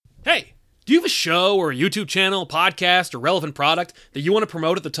Do you have a show or a YouTube channel, podcast, or relevant product that you want to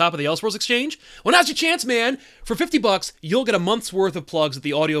promote at the top of the Elseworlds Exchange? Well, now's your chance, man! For $50, you'll get a month's worth of plugs at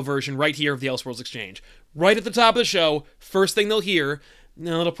the audio version right here of the Elseworlds Exchange. Right at the top of the show, first thing they'll hear.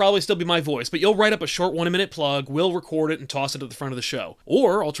 No, it'll probably still be my voice, but you'll write up a short 1-minute plug, we'll record it and toss it at the front of the show.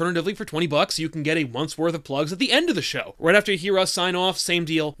 Or, alternatively, for $20, you can get a month's worth of plugs at the end of the show. Right after you hear us sign off, same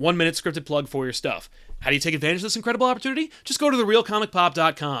deal, 1-minute scripted plug for your stuff. How do you take advantage of this incredible opportunity? Just go to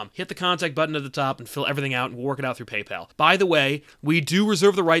therealcomicpop.com, hit the contact button at the top, and fill everything out, and we'll work it out through PayPal. By the way, we do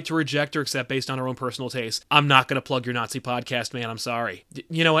reserve the right to reject or accept based on our own personal taste. I'm not going to plug your Nazi podcast, man. I'm sorry.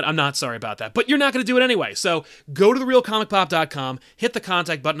 You know what? I'm not sorry about that. But you're not going to do it anyway. So go to therealcomicpop.com, hit the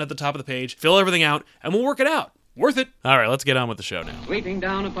contact button at the top of the page, fill everything out, and we'll work it out. Worth it. All right, let's get on with the show now. Sweeping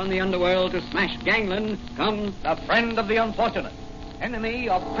down upon the underworld to smash gangland comes the friend of the unfortunate, enemy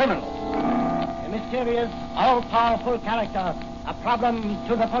of criminals. A mysterious, all-powerful character, a problem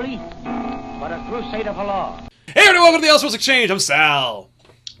to the police, but a crusader for law. Hey everyone, welcome to the Elseworlds Exchange. I'm Sal.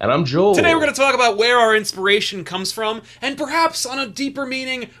 And I'm Joel. Today we're going to talk about where our inspiration comes from, and perhaps on a deeper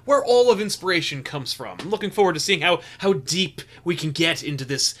meaning, where all of inspiration comes from. I'm looking forward to seeing how deep we can get into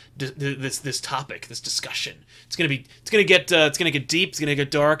this topic, this discussion. It's gonna get deep, it's gonna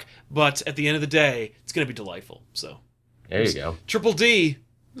get dark, but at the end of the day, it's gonna be delightful. So there you go. Triple D.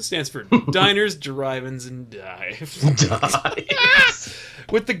 This stands for Diners, Drive-Ins, and Dives. Dives.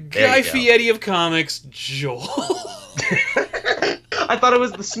 With the Guy Fieri of comics, Joel. I thought it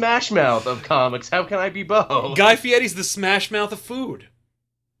was the Smash Mouth of comics. How can I be both? Guy Fieri's the Smash Mouth of food.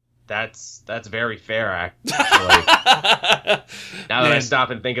 That's very fair, actually. Now that I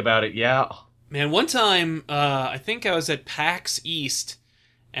stop and think about it, yeah. Man, one time, I think I was at PAX East,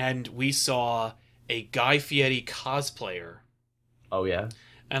 and we saw a Guy Fieri cosplayer. Oh, yeah?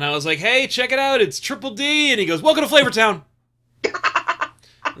 And I was like, hey, check it out, it's Triple D. And he goes, welcome to Flavortown.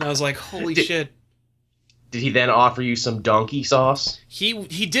 And I was like, holy shit. Did he then offer you some donkey sauce? He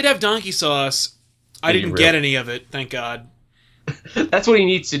did have donkey sauce. I didn't get any of it, thank God. That's what he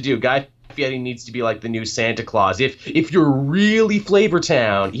needs to do. Guy Fieri needs to be like the new Santa Claus. If you're really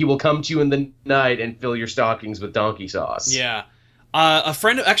Flavortown, he will come to you in the night and fill your stockings with donkey sauce. Yeah. A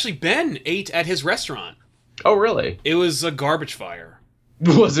friend, actually Ben, ate at his restaurant. Oh, really? It was a garbage fire.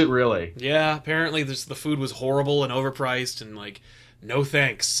 Was it really? Yeah, apparently the food was horrible and overpriced and, like, no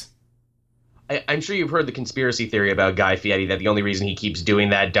thanks. I'm sure you've heard the conspiracy theory about Guy Fieri that the only reason he keeps doing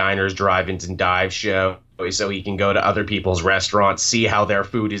that Diners, Drive-Ins, and Dives show is so he can go to other people's restaurants, see how their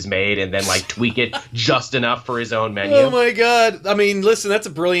food is made, and then, like, tweak it just enough for his own menu. Oh, my God. I mean, listen, that's a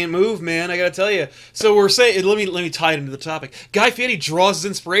brilliant move, man. I gotta tell you. So we're saying, let me tie it into the topic. Guy Fieri draws his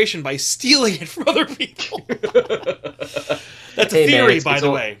inspiration by stealing it from other people. That's a theory, by the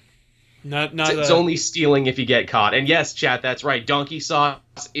way. It's only stealing if you get caught. And yes, chat, that's right. Donkey sauce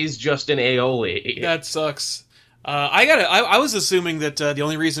is just an aioli. That sucks. I was assuming that the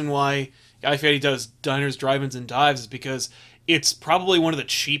only reason why Guy Fieri does Diners, Drive-Ins, and Dives is because it's probably one of the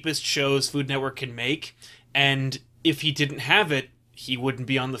cheapest shows Food Network can make, and if he didn't have it, he wouldn't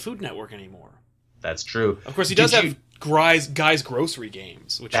be on the Food Network anymore. That's true. Of course, he does have Guy's Grocery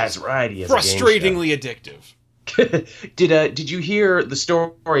Games, which is right. He has frustratingly addictive. Did you hear the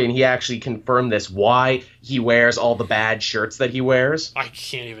story, and he actually confirmed this, why he wears all the bad shirts that he wears? I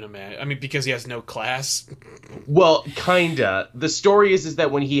can't even imagine. I mean, because he has no class? Well, kinda. The story is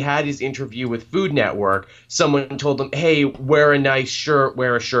that when he had his interview with Food Network, someone told him, hey, wear a nice shirt,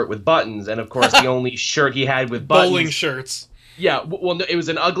 wear a shirt with buttons. And of course, the only shirt he had with buttons... Bowling shirts. Yeah, well, no, it was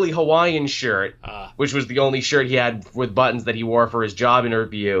an ugly Hawaiian shirt, which was the only shirt he had with buttons that he wore for his job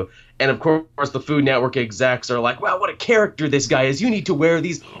interview. And of course, the Food Network execs are like, wow, what a character this guy is. You need to wear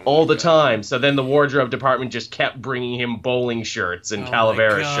these all the time. So then the wardrobe department just kept bringing him bowling shirts and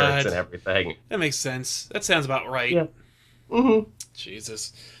Calavera shirts and everything. That makes sense. That sounds about right. Yeah. Mm-hmm.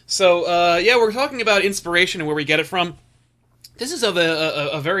 Jesus. So, we're talking about inspiration and where we get it from. This is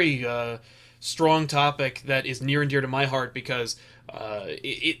a very strong topic that is near and dear to my heart because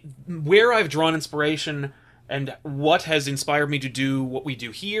where I've drawn inspiration and what has inspired me to do what we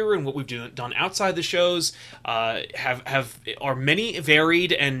do here and what we've done outside the shows are many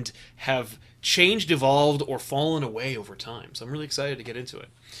varied and have changed, evolved, or fallen away over time. So I'm really excited to get into it.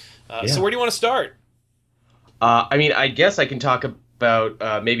 So where do you want to start? I mean, I guess I can talk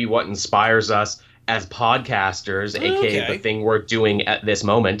about maybe what inspires us as podcasters, aka the thing we're doing at this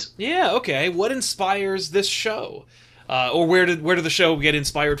moment. Yeah, okay. What inspires this show? Or where did the show get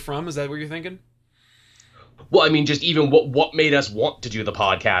inspired from? Is that what you're thinking? Well, I mean, just even what made us want to do the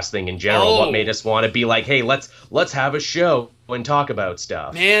podcast thing in general. What made us want to be like, hey, let's have a show and talk about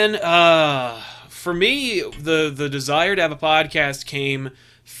stuff. Man, for me, the desire to have a podcast came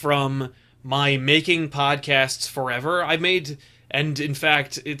from my making podcasts forever. I've made, and in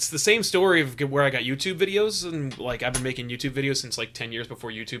fact, it's the same story of where I got YouTube videos, and like I've been making YouTube videos since like 10 years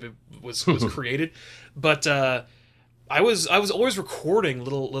before YouTube was created. But I was always recording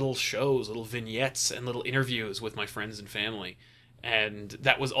little shows, little vignettes, and little interviews with my friends and family, and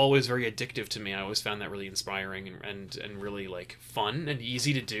that was always very addictive to me. I always found that really inspiring and really like fun and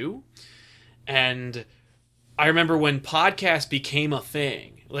easy to do. And I remember when podcasts became a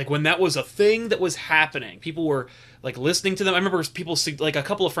thing, like when that was a thing that was happening, people were like listening to them. I remember people, like a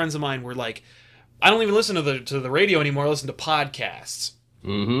couple of friends of mine were like, I don't even listen to the radio anymore. I listen to podcasts.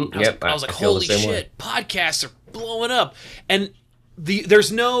 Mm-hmm. I was like, holy shit, podcasts are blowing up. And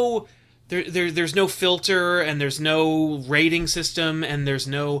there's no filter, and there's no rating system, and there's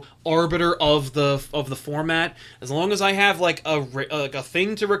no arbiter of the format. As long as I have like a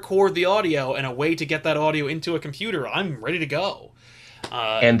thing to record the audio and a way to get that audio into a computer, I'm ready to go.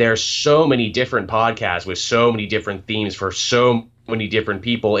 And there's so many different podcasts with so many different themes for so many different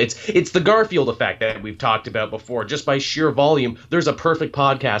people. It's the Garfield effect that we've talked about before. Just by sheer volume, there's a perfect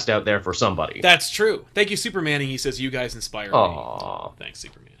podcast out there for somebody. That's true. Thank you, Supermanning. He says, you guys inspire me. Aww. Thanks,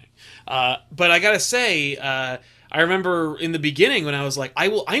 Supermanning. But I gotta say, I remember in the beginning when I was like,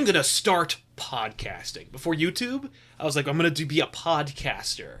 I'm gonna start podcasting. Before YouTube, I was like, I'm gonna be a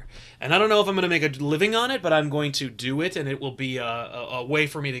podcaster. And I don't know if I'm gonna make a living on it, but I'm going to do it, and it will be a way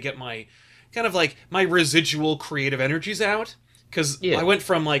for me to get my kind of like my residual creative energies out. Because I went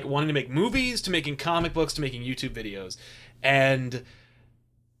from like wanting to make movies to making comic books to making YouTube videos. And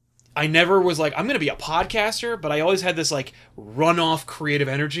I never was like, I'm going to be a podcaster, but I always had this like runoff creative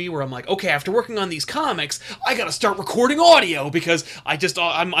energy where I'm like, okay, after working on these comics, I got to start recording audio because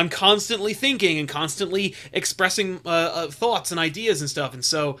I'm constantly thinking and constantly expressing thoughts and ideas and stuff. And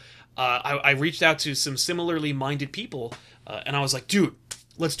so I reached out to some similarly minded people and I was like, dude,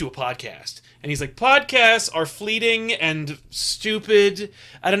 let's do a podcast. And he's like, podcasts are fleeting and stupid.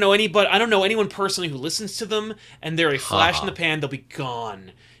 I don't know anyone personally who listens to them, and they're a flash in the pan. They'll be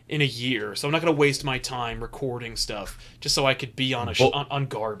gone in a year. So I'm not going to waste my time recording stuff just so I could be on on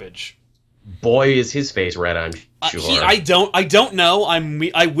garbage. Boy, is his face red, I'm sure. I don't know.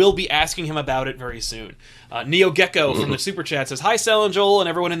 I will be asking him about it very soon. Neo Gecko from the Super Chat says, hi, Sal and Joel and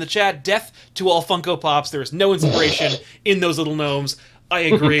everyone in the chat. Death to all Funko Pops. There is no inspiration in those little gnomes. I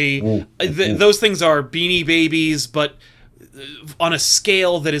agree. Those things are Beanie Babies, but on a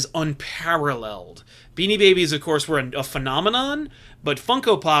scale that is unparalleled. Beanie Babies, of course, were a phenomenon, but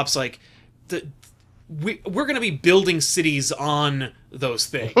Funko Pops, like, we're going to be building cities on those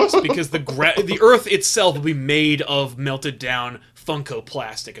things because the Earth itself will be made of melted down Funko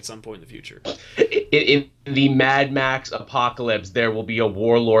plastic at some point in the future. In the Mad Max apocalypse, there will be a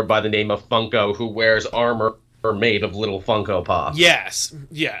warlord by the name of Funko who wears armor made of little Funko Pops. Yes,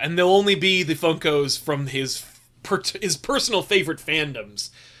 yeah, and they'll only be the Funkos from his personal favorite fandoms,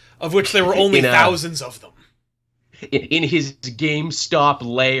 of which there were only thousands of them. In his GameStop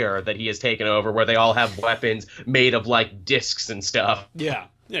lair that he has taken over, where they all have weapons made of, like, discs and stuff. Yeah,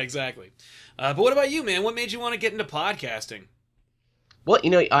 exactly. But what about you, man? What made you want to get into podcasting? Well,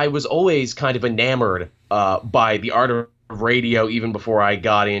 I was always kind of enamored by the art of radio even before I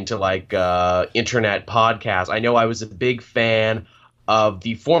got into like internet podcasts. I know I was a big fan of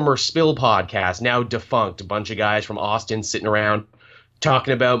the former Spill podcast, now defunct. A bunch of guys from Austin sitting around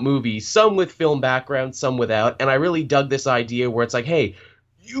talking about movies, some with film background, some without. And I really dug this idea where it's like, hey,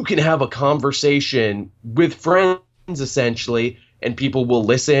 you can have a conversation with friends essentially, and people will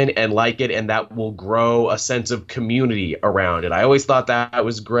listen and like it, and that will grow a sense of community around it. I always thought that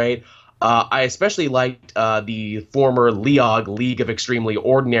was great. I especially liked the former LEOG, League of Extremely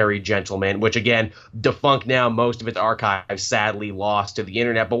Ordinary Gentlemen, which, again, defunct now. Most of its archives sadly lost to the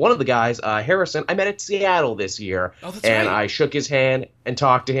internet. But one of the guys, Harrison, I met at Seattle this year. Oh, that's and right. I shook his hand and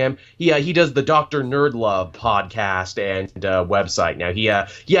talked to him. He does the Dr. Nerdlove podcast and website now.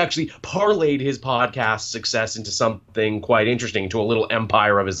 He actually parlayed his podcast success into something quite interesting, to a little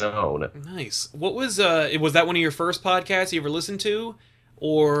empire of his own. Nice. What was that one of your first podcasts you ever listened to?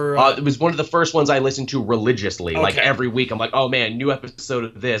 Or it was one of the first ones I listened to religiously. Okay. Like every week, I'm like, oh man, new episode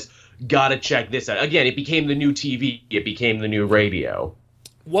of this. Gotta check this out. Again, it became the new TV. It became the new radio.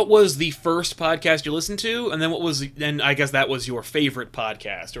 What was the first podcast you listened to? And then I guess that was your favorite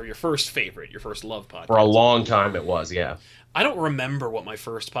podcast, or your first love podcast. For a long time it was, yeah. I don't remember what my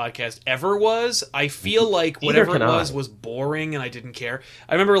first podcast ever was. I feel like whatever it was boring and I didn't care.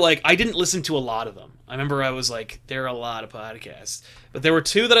 I remember, like, I didn't listen to a lot of them. I remember I was like, there are a lot of podcasts. But there were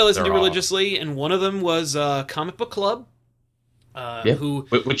two that I listened to religiously, and one of them was Comic Book Club.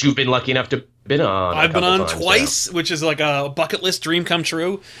 Which you've been lucky enough to been on. I've been on twice, which is like a bucket list dream come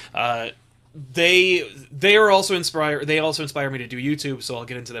true. they are also inspire me to do YouTube, so I'll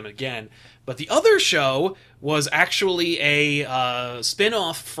get into them again. But the other show was actually a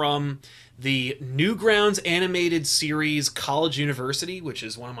spin-off from the Newgrounds animated series College University, which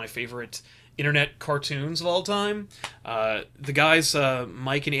is one of my favorite internet cartoons of all time. The guys,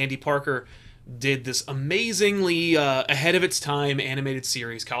 Mike and Andy Parker, did this amazingly ahead of its time animated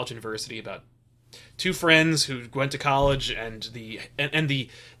series, College University, about two friends who went to college and the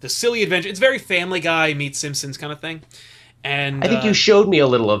silly adventure. It's very Family Guy meets Simpsons kind of thing. And I think you showed me a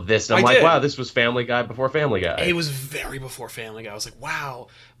little of this, and I'm like, did. wow, this was Family Guy before Family Guy. It was very before Family Guy. I was like, wow.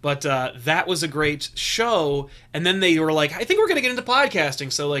 But that was a great show. And then they were like, I think we're going to get into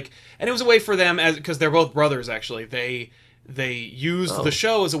podcasting. So like, and it was a way for them, because they're both brothers actually. They used the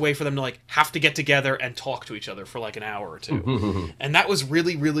show as a way for them to like have to get together and talk to each other for like an hour or two. And that was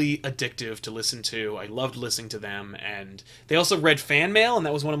really, really addictive to listen to. I loved listening to them. And they also read fan mail, and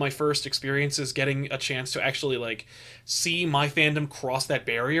that was one of my first experiences getting a chance to actually like see my fandom cross that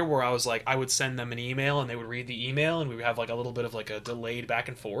barrier, where I was like, I would send them an email and they would read the email, and we would have like a little bit of like a delayed back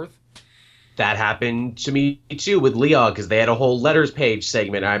and forth. That happened to me too with Leon, because they had a whole letters page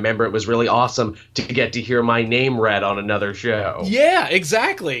segment. I remember it was really awesome to get to hear my name read on another show. Yeah,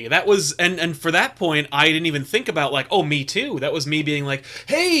 exactly. That was, and for that point, I didn't even think about like, oh, me too. That was me being like,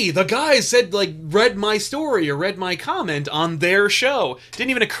 hey, the guys said like read my story or read my comment on their show.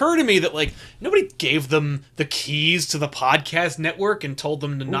 Didn't even occur to me that like nobody gave them the keys to the podcast network and told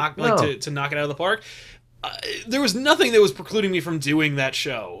them to knock to knock it out of the park. There was nothing that was precluding me from doing that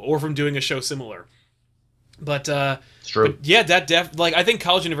show or from doing a show similar. But it's true. But yeah, I think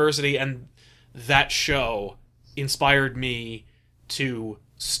College University and that show inspired me to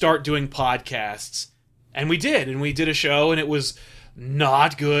start doing podcasts, and we did a show, and it was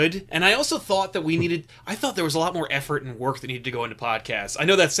not good. And I also thought that I thought there was a lot more effort and work that needed to go into podcasts. I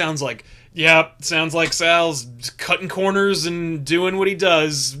know that sounds like Sal's cutting corners and doing what he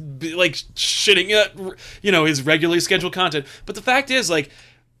does, like shitting at, his regularly scheduled content. But the fact is, like,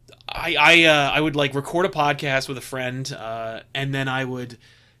 I would like record a podcast with a friend, and then I would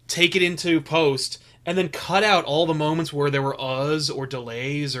take it into post and then cut out all the moments where there were uhs or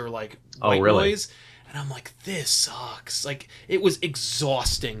delays or like white noise. And I'm like, this sucks. Like, it was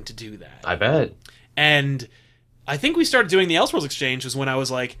exhausting to do that. I bet. And I think we started doing the Elseworlds Exchange was when I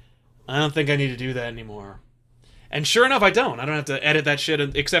was like, I don't think I need to do that anymore. And sure enough, I don't have to edit that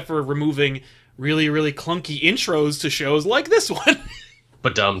shit, except for removing really, really clunky intros to shows like this one.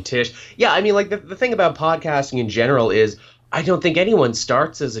 But dumb Tish. Yeah, I mean, like, the thing about podcasting in general is I don't think anyone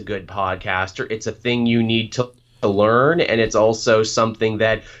starts as a good podcaster. It's a thing you need to learn, and it's also something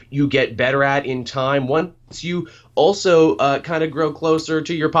that you get better at in time once you also kind of grow closer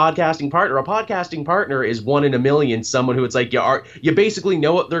to your podcasting partner. A podcasting partner is one in a million, someone who it's like you basically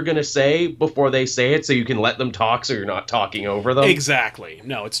know what they're going to say before they say it, so you can let them talk so you're not talking over them. Exactly.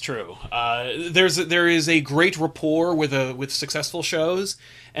 No, it's true. There is a great rapport with successful shows,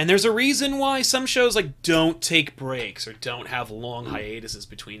 and there's a reason why some shows like don't take breaks or don't have long hiatuses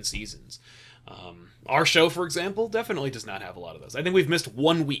between seasons. Our show, for example, definitely does not have a lot of those. I think we've missed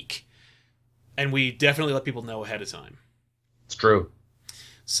 1 week, and we definitely let people know ahead of time. It's true.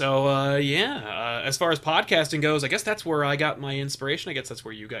 So, as far as podcasting goes, I guess that's where I got my inspiration. I guess that's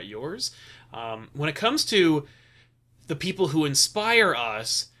where you got yours. When it comes to the people who inspire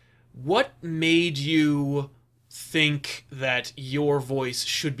us, what made you think that your voice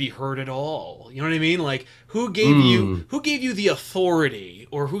should be heard at all? You know what I mean? Like, who gave you the authority,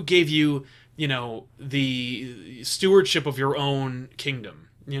 or who gave you, the stewardship of your own kingdom,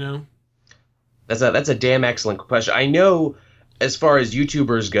 That's a damn excellent question. I know, as far as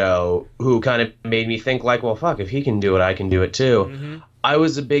YouTubers go, who kind of made me think like, well, fuck, if he can do it, I can do it too. Mm-hmm. I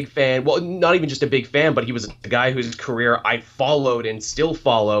was a big fan. Well, not even just a big fan, but he was the guy whose career I followed and still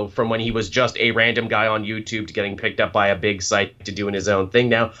follow from when he was just a random guy on YouTube to getting picked up by a big site to doing his own thing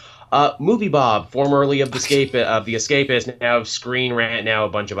now. Movie Bob, formerly of the Escapist, now of Screen Rant, now a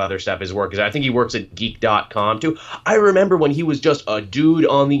bunch of other stuff. His work is, I think he works at Geek.com too. I remember when he was just a dude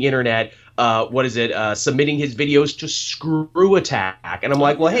on the internet, submitting his videos to Screw Attack. And I'm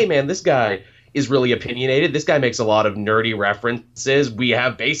like, well, hey man, this guy is really opinionated. This guy makes a lot of nerdy references. We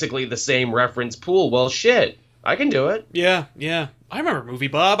have basically the same reference pool. Well, shit, I can do it. Yeah. I remember Movie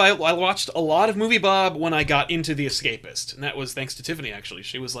Bob. I watched a lot of Movie Bob when I got into The Escapist, and that was thanks to Tiffany, actually.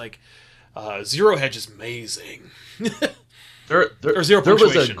 She was like, Zero Hedge is amazing. Or Zero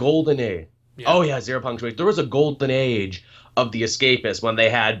Punctuation. There was a golden age. Yeah. Oh, yeah, Zero Punctuation. There was a golden age of The Escapist when they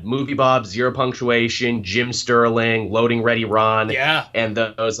had Movie Bob, Zero Punctuation, Jim Sterling, Loading Ready Ron, and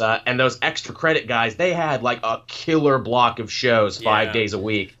those extra credit guys. They had like a killer block of shows 5 days a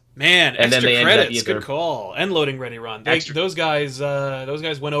week. Man, And then extra they ended up credits, either- good call. And Loading Ready Run. Those guys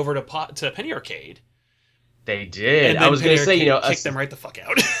went over to Penny Arcade. They did. And I was going to say, kicked them right the fuck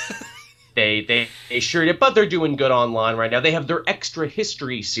out. They sure did, but they're doing good online right now. They have their Extra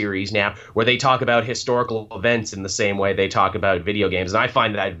History series now, where they talk about historical events in the same way they talk about video games, and I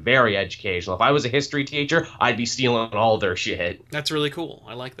find that very educational. If I was a history teacher, I'd be stealing all their shit. That's really cool.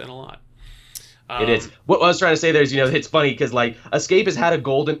 I like that a lot. It is. What I was trying to say there is, it's funny because like Escape has had a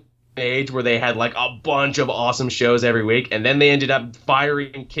golden age where they had like a bunch of awesome shows every week, and then they ended up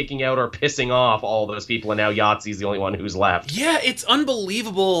firing, kicking out, or pissing off all those people, and now Yahtzee's the only one who's left. Yeah, it's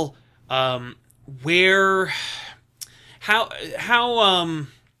unbelievable.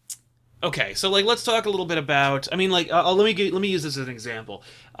 Okay, so like let's talk a little bit about. I mean, like let me use this as an example.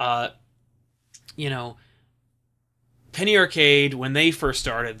 Penny Arcade, when they first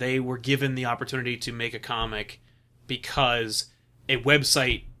started, they were given the opportunity to make a comic because a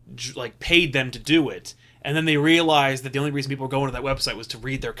website like paid them to do it, and then they realized that the only reason people were going to that website was to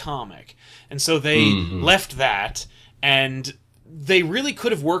read their comic, and so they left that, and they really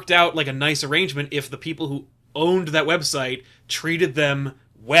could have worked out like a nice arrangement if the people who owned that website treated them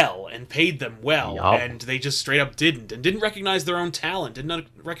well and paid them well, and they just straight up didn't recognize their own talent, did not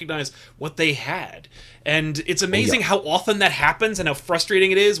recognize what they had. And it's amazing how often that happens and how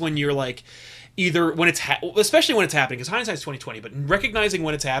frustrating it is when you're like, either when it's especially when it's happening, because hindsight's 20/20, but recognizing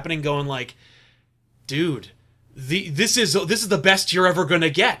when it's happening, going like, dude, this is the best you're ever gonna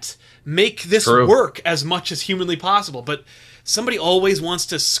get. Make this work as much as humanly possible. But somebody always wants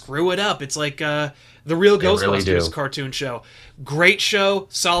to screw it up. It's like the Real Ghostbusters cartoon show. Great show,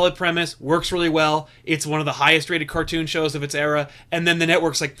 solid premise, works really well. It's one of the highest rated cartoon shows of its era. And then the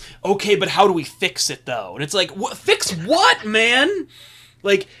network's like, okay, but how do we fix it though? And it's like, fix what, man?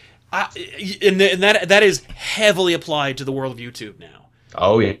 Like, and that is heavily applied to the world of YouTube now.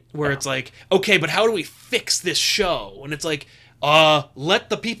 Oh yeah. Where it's like, okay, but how do we fix this show? And it's like, let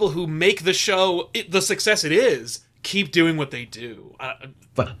the people who make the show the success it is keep doing what they do.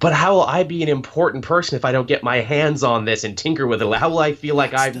 But how will I be an important person if I don't get my hands on this and tinker with it? How will I feel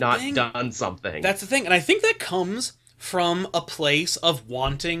like I've not done something? That's the thing. And I think that comes from a place of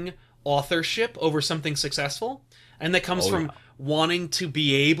wanting authorship over something successful. And that comes from wanting to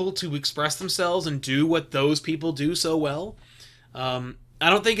be able to express themselves and do what those people do so well. I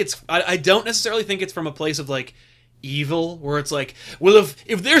don't necessarily think it's from a place of like evil, where it's like, well,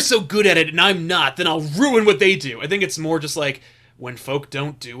 if they're so good at it and I'm not, then I'll ruin what they do. I think it's more just like, when folk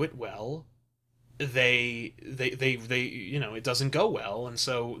don't do it well, they it doesn't go well, and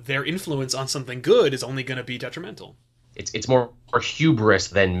so their influence on something good is only going to be detrimental. It's more hubris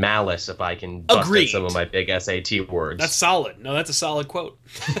than malice, if I can bust in some of my big SAT words. That's solid. No, that's a solid quote.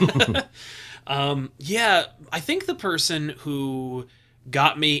 Yeah, I think the person who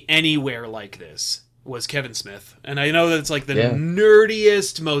got me anywhere like this was Kevin Smith. And I know that it's like the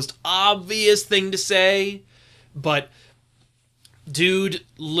nerdiest, most obvious thing to say, but dude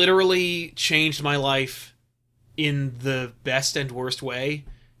literally changed my life in the best and worst way.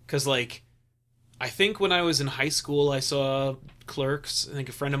 Because, like, I think when I was in high school, I saw Clerks. I think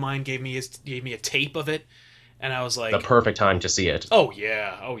a friend of mine gave me a tape of it, and I was like, the perfect time to see it. Oh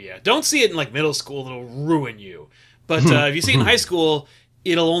yeah. Don't see it in like middle school; it'll ruin you. But if you see it in high school,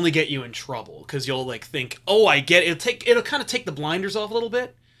 it'll only get you in trouble, because you'll like think, oh, I get it. It'll kind of take the blinders off a little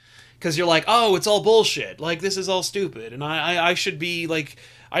bit, because you're like, oh, it's all bullshit. Like, this is all stupid, and I should be like,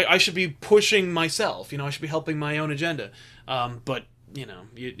 I should be pushing myself. I should be helping my own agenda. But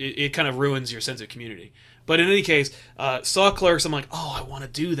it kind of ruins your sense of community. But in any case, saw Clerks, I'm like, oh, I want to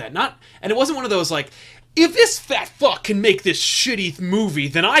do that. And it wasn't one of those like, if this fat fuck can make this shitty movie,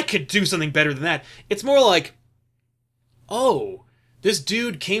 then I could do something better than that. It's more like, oh, this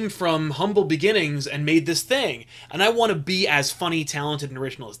dude came from humble beginnings and made this thing, and I want to be as funny, talented, and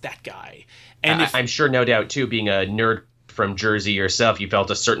original as that guy. And I'm sure, no doubt, too, being a nerd from Jersey yourself, you felt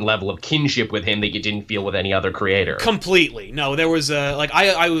a certain level of kinship with him that you didn't feel with any other creator. Completely. No, there was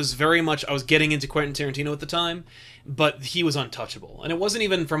I was getting into Quentin Tarantino at the time, but he was untouchable. And it wasn't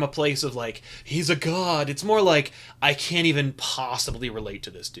even from a place of like, he's a god. It's more like, I can't even possibly relate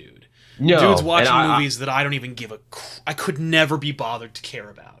to this dude. No. Dude's watching movies that I don't even I could never be bothered to care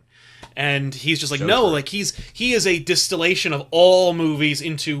about. And he's just like, like he is a distillation of all movies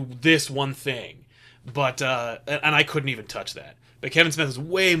into this one thing. But and I couldn't even touch that. But Kevin Smith is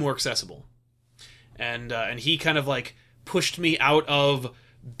way more accessible, and he kind of like pushed me out of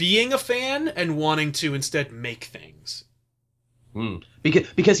being a fan and wanting to instead make things.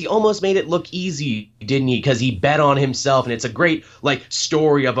 Because he almost made it look easy, didn't he? Because he bet on himself, and it's a great like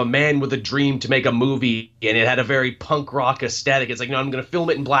story of a man with a dream to make a movie, and it had a very punk rock aesthetic. It's like, no, I'm going to film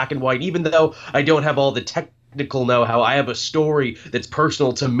it in black and white, even though I don't have all the technical know-how. I have a story that's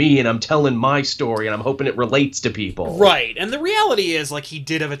personal to me, and I'm telling my story, and I'm hoping it relates to people. Right, and the reality is, like, he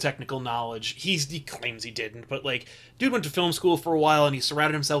did have a technical knowledge. He claims he didn't, but, like, dude went to film school for a while, and he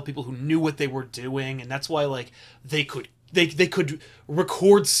surrounded himself with people who knew what they were doing, and that's why, like, they could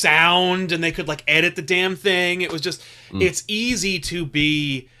record sound, and they could, like, edit the damn thing. It was just, it's easy to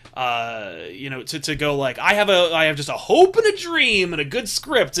be, to go, like, I have just a hope and a dream and a good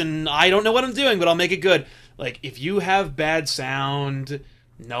script, and I don't know what I'm doing, but I'll make it good. Like, if you have bad sound,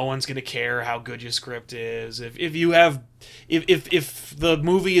 no one's gonna care how good your script is. If the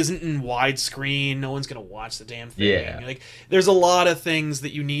movie isn't in widescreen, no one's gonna watch the damn thing. Yeah. Like, there's a lot of things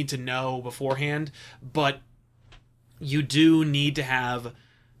that you need to know beforehand, but you do need to have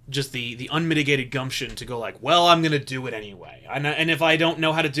just the unmitigated gumption to go like, well, I'm gonna do it anyway. And if I don't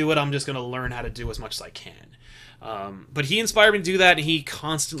know how to do it, I'm just gonna learn how to do as much as I can. But he inspired me to do that, and he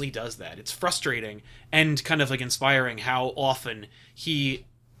constantly does that. It's frustrating and kind of like inspiring how often he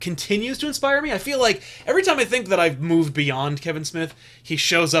continues to inspire me. I feel like every time I think that I've moved beyond Kevin Smith, he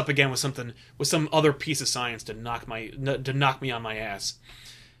shows up again with some other piece of science to knock me on my ass.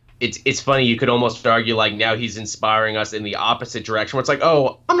 It's funny, you could almost argue like now he's inspiring us in the opposite direction, where it's like,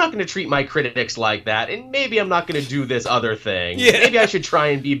 oh, I'm not going to treat my critics like that, and maybe I'm not going to do this other thing. Yeah. Maybe I should try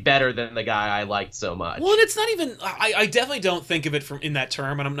and be better than the guy I liked so much. Well, and it's not even, I definitely don't think of it in that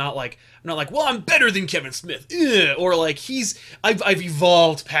term, and I'm not like, well, I'm better than Kevin Smith, or like I've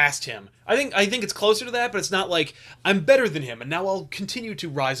evolved past him. I think it's closer to that, but it's not like I'm better than him, and now I'll continue to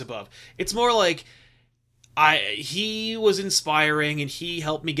rise above. It's more like, he was inspiring, and he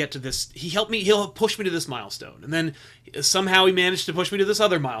helped me get to this. He'll push me to this milestone, and then somehow he managed to push me to this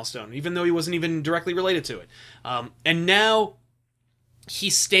other milestone, even though he wasn't even directly related to it. And now he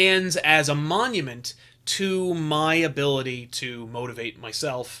stands as a monument to my ability to motivate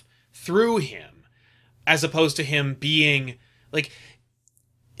myself through him, as opposed to him being like.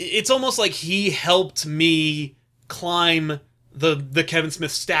 It's almost like he helped me climb the Kevin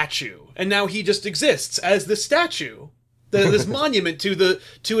Smith statue, and now he just exists as the statue, this monument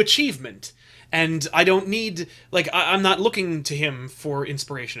to achievement. And I don't need, like, I'm not looking to him for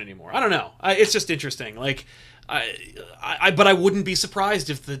inspiration anymore. I don't know. It's just interesting. Like, but I wouldn't be surprised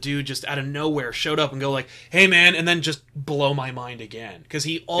if the dude just out of nowhere showed up and go like, hey man, and then just blow my mind again. Because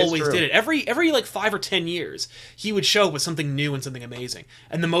he always did it. Every like 5 or 10 years, he would show up with something new and something amazing.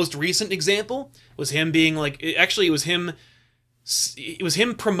 And the most recent example was him being like, it was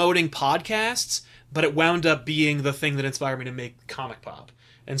him promoting podcasts, but it wound up being the thing that inspired me to make Comic Pop.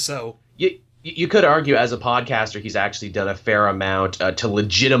 And so you could argue as a podcaster, he's actually done a fair amount to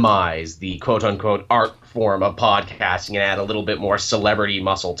legitimize the quote-unquote art form of podcasting and add a little bit more celebrity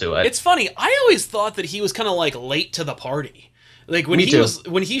muscle to it. It's funny. I always thought that he was kind of like late to the party. Like when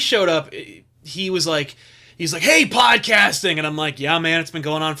he showed up, he's like, hey, podcasting, and I'm like, yeah, man, it's been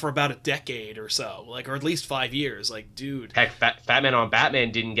going on for about a decade or so, like, or at least 5 years. Like, dude. Heck, Fat Man on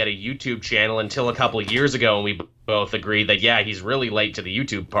Batman didn't get a YouTube channel until a couple of years ago, and we both agreed that, yeah, he's really late to the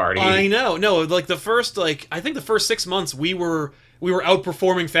YouTube party. I know. No, like, I think the first 6 months, we were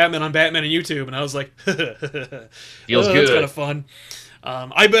outperforming Fat Man on Batman on YouTube, and I was like, feels good. That's kind of fun.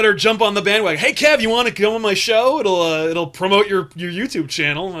 I better jump on the bandwagon. Hey, Kev, you want to come on my show? It'll promote your YouTube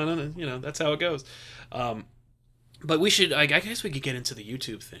channel. And, that's how it goes. But we should, I guess we could get into the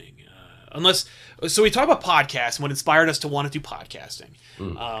YouTube thing. So we talk about podcasts and what inspired us to want to do podcasting.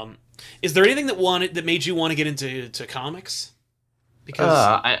 Is there anything that made you want to get into comics?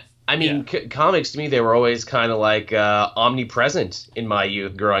 Because comics to me, they were always kind of like omnipresent in my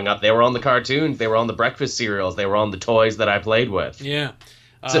youth growing up. They were on the cartoons, they were on the breakfast cereals, they were on the toys that I played with. Yeah.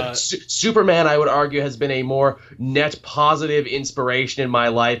 So Superman, I would argue, has been a more net positive inspiration in my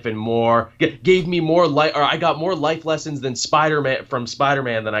life, and gave me more life, or I got more life lessons than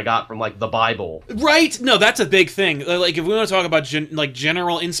Spider-Man than I got from like the Bible. Right? No, that's a big thing. Like, if we want to talk about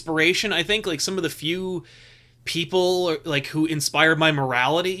general inspiration, I think like some of the few people like who inspired my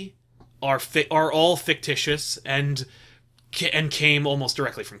morality are all fictitious and came almost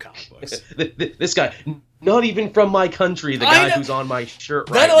directly from comic books. This guy, not even from my country, the guy who's on my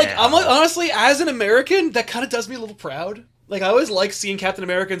shirt right now. I'm like, honestly, as an American, that kind of does me a little proud. Like, I always like seeing Captain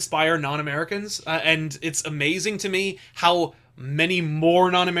America inspire non-Americans, and it's amazing to me how many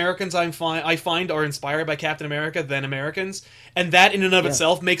more non-Americans I find are inspired by Captain America than Americans, and that in and of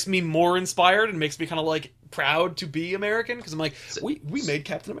itself makes me more inspired and makes me kind of like proud to be American, because I'm like, we made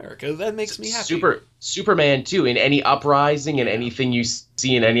Captain America. That makes me happy. Superman too. In any uprising and anything you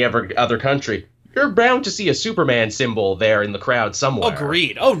see in any other country, you're bound to see a Superman symbol there in the crowd somewhere.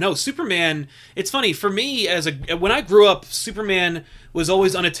 Agreed. Oh no, Superman. It's funny for me when I grew up, Superman was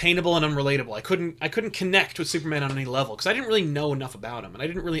always unattainable and unrelatable. I couldn't connect with Superman on any level because I didn't really know enough about him and I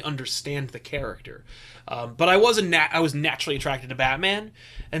didn't really understand the character. But I was naturally attracted to Batman,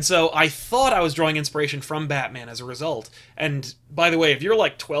 and so I thought I was drawing inspiration from Batman as a result. And by the way, if you're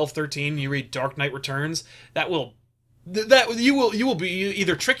like 12, 13, you read Dark Knight Returns, you will be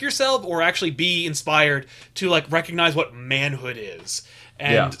either trick yourself or actually be inspired to like recognize what manhood is.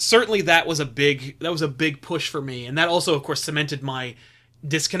 And certainly that was a big push for me, and that also of course cemented my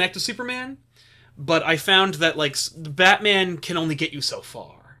disconnect with Superman. But I found that like Batman can only get you so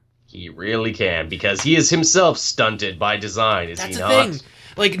far. He really can, because he is himself stunted by design, is he not? That's the thing.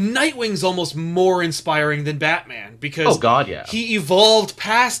 Like, Nightwing's almost more inspiring than Batman, because he evolved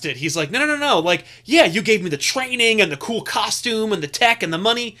past it. He's like, no. Like, yeah, you gave me the training and the cool costume and the tech and the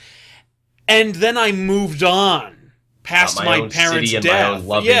money, and then I moved on past my parents' death. My own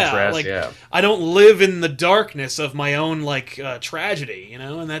love interest, I don't live in the darkness of my own, like, tragedy, you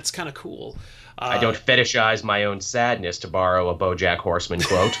know, and that's kind of cool. I don't fetishize my own sadness, to borrow a BoJack Horseman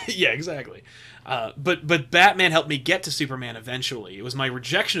quote. Yeah, exactly. But Batman helped me get to Superman eventually. It was my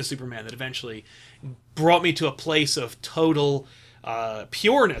rejection of Superman that eventually brought me to a place of total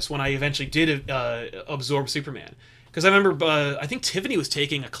pureness when I eventually did absorb Superman. Because I remember, I think Tiffany was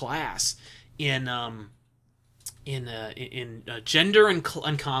taking a class in gender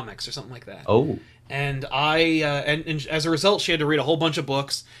and comics or something like that. Oh. And and as a result, she had to read a whole bunch of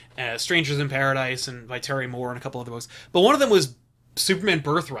books, Strangers in Paradise and by Terry Moore and a couple other books. But one of them was Superman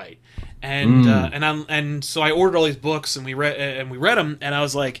Birthright, and so I ordered all these books and we read them, and I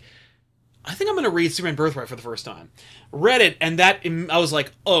was like, I think I'm going to read Superman Birthright for the first time. Read it, and I was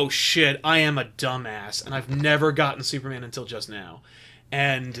like, oh shit, I am a dumbass, and I've never gotten Superman until just now.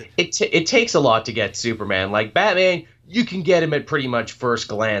 And it takes a lot to get Superman. Like Batman, you can get him at pretty much first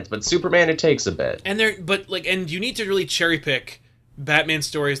glance, but Superman, it takes a bit. And you need to really cherry pick Batman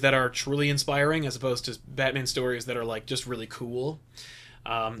stories that are truly inspiring, as opposed to Batman stories that are like just really cool.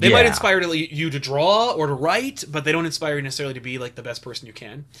 They might inspire you to draw or to write, but they don't inspire you necessarily to be like the best person you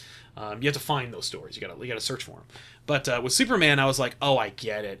can. You have to find those stories. You gotta search for them. But with Superman, I was like, oh, I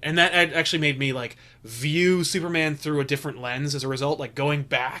get it, and that actually made me like view Superman through a different lens as a result. Like going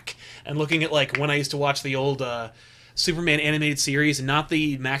back and looking at like when I used to watch the old Superman animated series, and not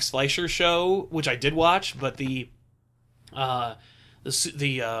the Max Fleischer show, which I did watch, but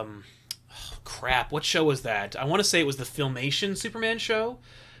crap, what show was that? I want to say it was the Filmation Superman show.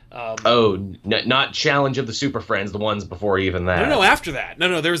 Not Challenge of the Super Friends, the ones before even that. No, after that.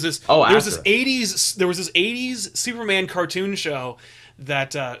 No, there was this. There was this 80s Superman cartoon show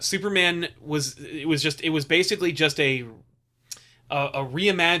that Superman was. It was basically just a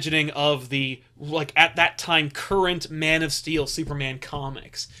reimagining of the, like, at that time, current Man of Steel Superman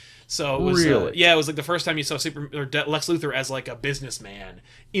comics. So it was, really? It was like the first time you saw Lex Luthor as like a businessman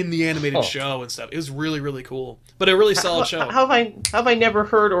in the animated show and stuff. It was really, really cool, but a really solid show. How have I never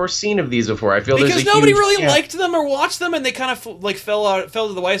heard or seen of these before? I feel because nobody really liked them or watched them, and they kind of like fell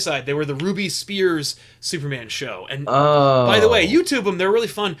to the wayside. They were the Ruby Spears Superman show, and by the way, YouTube them. They're really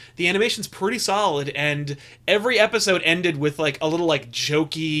fun. The animation's pretty solid, and every episode ended with like a little like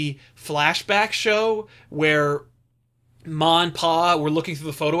jokey flashback show where Ma and Pa were looking through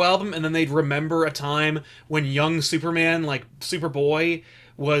the photo album, and then they'd remember a time when young Superman, like Superboy,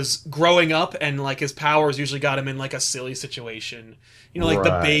 was growing up, and like his powers usually got him in like a silly situation. You know, like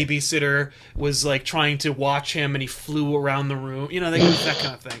the babysitter was like trying to watch him, and he flew around the room. You know, that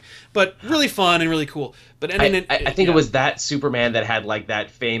kind of thing. But really fun and really cool. But I think it was that Superman that had like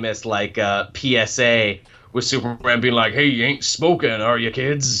that famous like PSA. With Superman being like, hey, you ain't smoking, are you,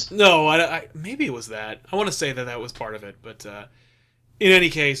 kids? No, I maybe it was that. I want to say that was part of it. But in any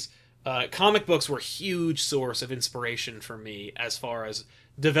case, comic books were a huge source of inspiration for me as far as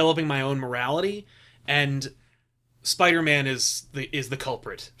developing my own morality. And Spider-Man is the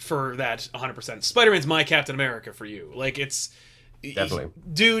culprit for that 100%. Spider-Man's my Captain America for you. Like, it's... Definitely.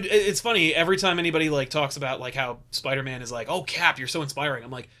 Dude, it's funny. Every time anybody like talks about like how Spider-Man is like, oh, Cap, you're so inspiring.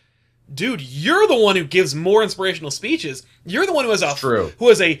 I'm like... Dude, you're the one who gives more inspirational speeches. You're the one who has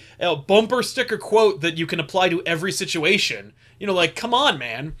a bumper sticker quote that you can apply to every situation. You know, like, come on,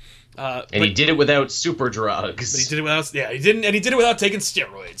 man. He did it without super drugs. But he did it without, he did it without taking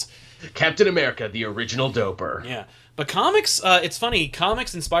steroids. Captain America, the original doper. Yeah. But comics, it's funny,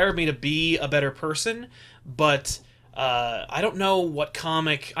 comics inspired me to be a better person, but I don't know what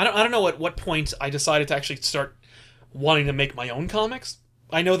comic, I don't know at what point I decided to actually start wanting to make my own comics.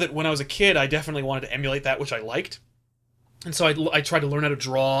 I know that when I was a kid, I definitely wanted to emulate that, which I liked. And so I tried to learn how to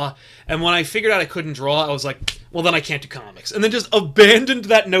draw, and when I figured out I couldn't draw, I was like, well, then I can't do comics. And then just abandoned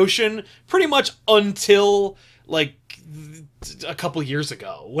that notion pretty much until, like, a couple years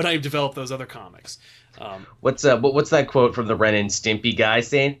ago, when I developed those other comics. What's that quote from the Ren and Stimpy guy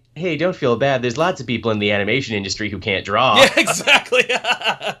saying, "Hey, don't feel bad. There's lots of people in the animation industry who can't draw." Yeah, exactly.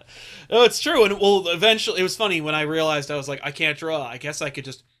 No, it's true. And well, eventually, it was funny when I realized I was like, I can't draw. I guess I could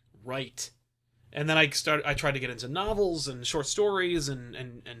just write. And then I tried to get into novels and short stories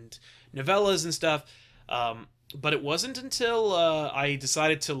and novellas and stuff. But it wasn't until I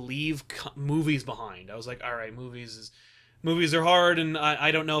decided to leave movies behind. I was like, all right, movies are hard, and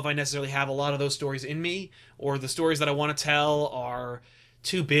I don't know if I necessarily have a lot of those stories in me, or the stories that I want to tell are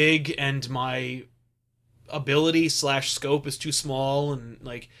too big, and my ability/scope is too small, and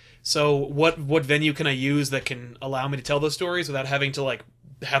like, so what venue can I use that can allow me to tell those stories without having to like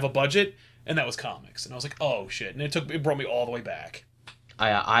have a budget? And that was comics, and I was like, oh shit, and it brought me all the way back.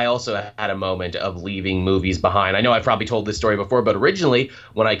 I also had a moment of leaving movies behind. I know I've probably told this story before, but originally,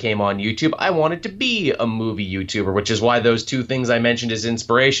 when I came on YouTube, I wanted to be a movie YouTuber, which is why those two things I mentioned as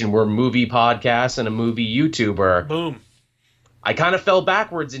inspiration were movie podcasts and a movie YouTuber. Boom. I kind of fell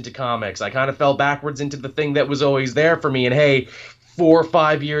backwards into comics. I kind of fell backwards into the thing that was always there for me, and hey, 4 or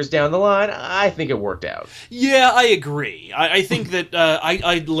 5 years down the line, I think it worked out. Yeah, I agree. I think that,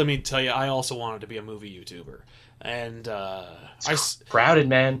 let me tell you, I also wanted to be a movie YouTuber. And, crowded,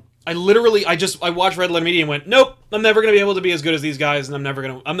 man. I watched Red Letter Media and went, nope, I'm never going to be able to be as good as these guys, and I'm not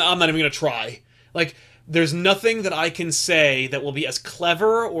even going to try. Like, there's nothing that I can say that will be as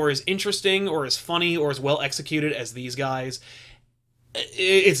clever, or as interesting, or as funny, or as well executed as these guys.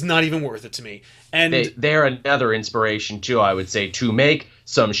 It's not even worth it to me. And they're another inspiration, too, I would say, to make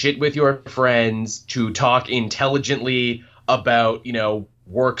some shit with your friends, to talk intelligently about,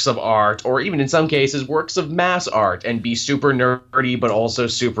 works of art, or even in some cases works of mass art, and be super nerdy but also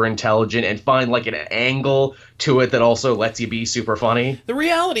super intelligent, and find like an angle to it that also lets you be super funny. The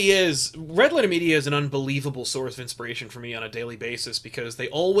reality is, Red Letter Media is an unbelievable source of inspiration for me on a daily basis, because they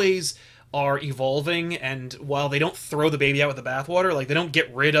always are evolving, and while they don't throw the baby out with the bathwater, like they don't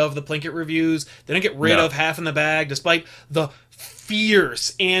get rid of the Plinkett reviews, they don't get rid of Half in the Bag, despite the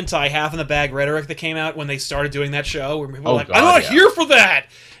fierce anti-Half in the Bag rhetoric that came out when they started doing that show, where people were like, I'm not here for that!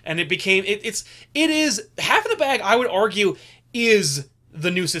 And it became, it is, Half in the Bag, I would argue, is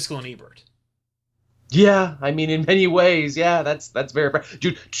the new Siskel and Ebert. Yeah, I mean, in many ways, yeah, that's very...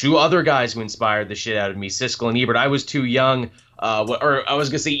 Dude, two other guys who inspired the shit out of me, Siskel and Ebert. I was too young, or I was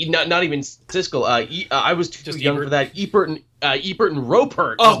going to say, not even Siskel, I was too young for that. Ebert and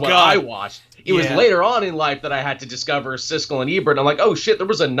Roper is what I watched. It was later on in life that I had to discover Siskel and Ebert, and I'm like, oh shit, there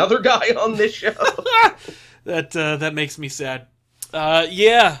was another guy on this show. That makes me sad.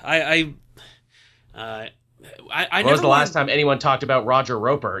 Yeah, I when was the last time anyone talked about Roger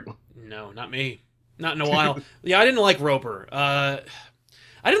Roper? No, not me. Not in a while. Yeah, I didn't like Roper. I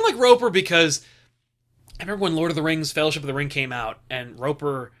didn't like Roper because I remember when Lord of the Rings, Fellowship of the Ring came out, and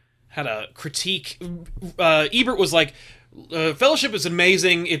Roper had a critique. Ebert was like, Fellowship is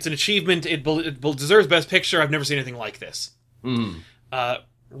amazing, it's an achievement, it deserves Best Picture, I've never seen anything like this.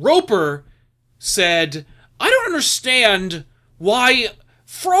 Roper said, I don't understand why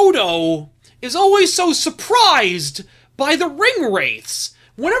Frodo is always so surprised by the ring wraiths.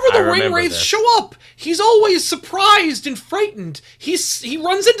 Whenever the ring wraiths show up, he's always surprised and frightened. He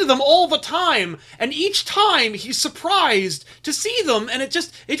runs into them all the time, and each time he's surprised to see them, and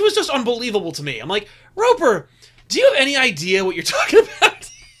it was just unbelievable to me. I'm like, Roper, do you have any idea what you're talking about?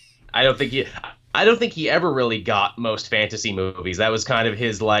 I don't think he ever really got most fantasy movies. That was kind of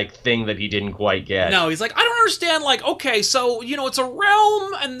his like thing that he didn't quite get. No, he's like, I don't understand. Like, okay, so it's a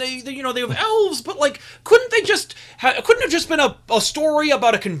realm, and they have elves, but like, couldn't it have just been a story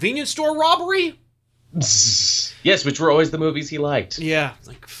about a convenience store robbery? Yes, which were always the movies he liked. Yeah,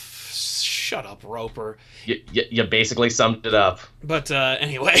 like, shut up, Roper. You basically summed it up. But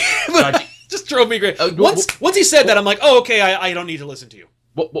anyway, just drove me great. Once he said that, I'm like, oh, okay, I don't need to listen to you.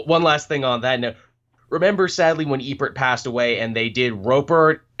 One last thing on that note. Remember, sadly, when Ebert passed away and they did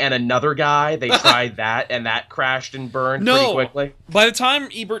Roper and another guy, they tried that, and that crashed and burned pretty quickly? By the time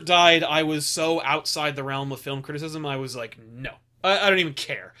Ebert died, I was so outside the realm of film criticism, I was like, no. I don't even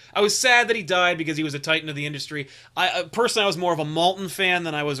care. I was sad that he died because he was a titan of the industry. Personally, I was more of a Maltin fan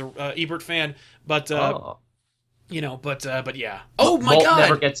than I was a Ebert fan, but But yeah. Oh my Malt God!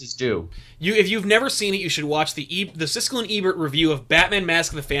 never gets his due. If you've never seen it, you should watch the Siskel and Ebert review of Batman: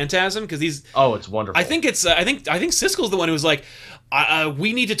 Mask of the Phantasm, because these. Oh, it's wonderful. I think Siskel's the one who was like,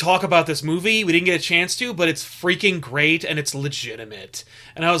 we need to talk about this movie. We didn't get a chance to, but it's freaking great and it's legitimate.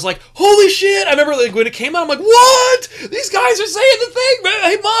 And I was like, holy shit! I remember when it came out, I'm like, what? These guys are saying the thing, man.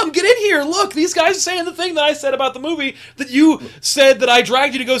 Hey, Mom, get in here. Look, these guys are saying the thing that I said about the movie that you said that I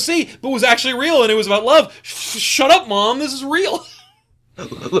dragged you to go see, but was actually real and it was about love. Shut up, Mom. This is real.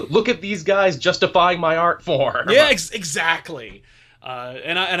 Look at these guys justifying my art form. Yeah, exactly.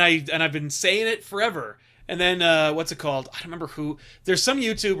 And I've been saying it forever. And then what's it called? I don't remember who. There's some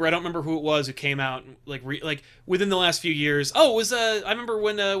YouTuber, I don't remember who it was, who came out like within the last few years. Oh, it was I remember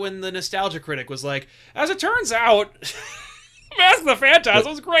when the Nostalgia Critic was like, as it turns out, Mask of the Phantasm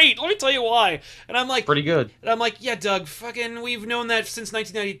was great. Let me tell you why. And I'm like, pretty good. And I'm like, yeah, Doug, fucking, we've known that since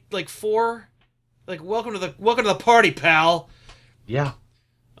 1994. Like, welcome to the party, pal. Yeah.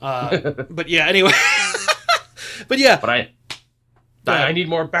 But yeah, anyway. But yeah. But I need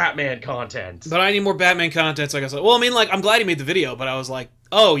more Batman content. But I need more Batman content, so I guess. Well, I mean, like, I'm glad he made the video, but I was like,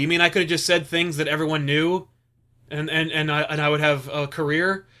 oh, you mean I could have just said things that everyone knew, and I would have a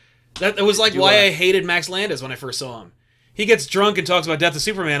career? That was like why I hated Max Landis when I first saw him. He gets drunk and talks about Death of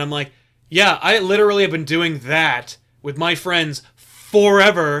Superman. I'm like, yeah, I literally have been doing that with my friends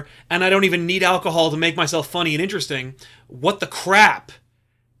forever, and I don't even need alcohol to make myself funny and interesting. What the crap?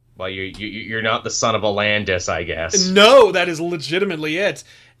 Well, you're not the son of a Landis, I guess. No, that is legitimately it.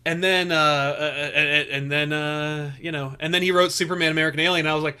 And then, and then he wrote Superman American Alien,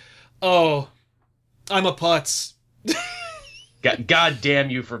 and I was like, oh, I'm a putz. God damn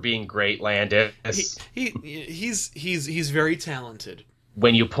you for being great, Landis. He's very talented.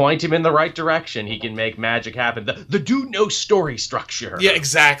 When you point him in the right direction, he can make magic happen. The dude knows story structure. Yeah,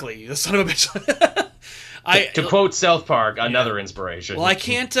 exactly. The son of a bitch. To quote South Park, another inspiration. Well, I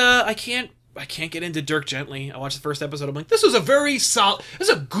can't get into Dirk Gently. I watched the first episode. I'm like, this was a very solid. This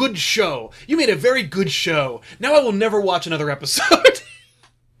is a good show. You made a very good show. Now I will never watch another episode.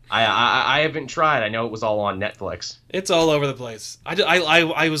 I haven't tried. I know it was all on Netflix. It's all over the place.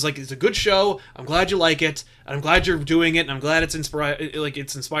 I was like, it's a good show. I'm glad you like it. And I'm glad you're doing it. And I'm glad it's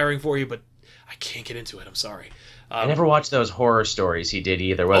inspiring for you. But I can't get into it. I'm sorry. I never watched those horror stories he did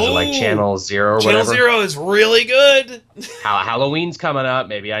either. Was it like Channel Zero or whatever? Channel Zero is really good. Halloween's coming up.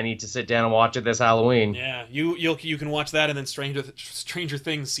 Maybe I need to sit down and watch it this Halloween. Yeah, you can watch that and then Stranger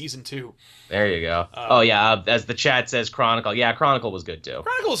Things Season 2. There you go. As the chat says, Chronicle. Yeah, Chronicle was good too.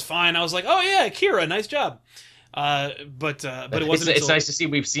 Chronicle was fine. I was like, oh yeah, Kira, nice job. But it wasn't. It's nice to see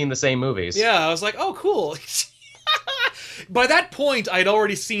we've seen the same movies. Yeah, I was like, oh cool. By that point, I'd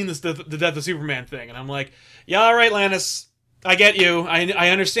already seen the Death of Superman thing, and I'm like, yeah, all right, Lannis, I get you. I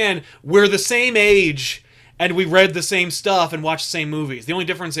understand. We're the same age, and we read the same stuff and watched the same movies. The only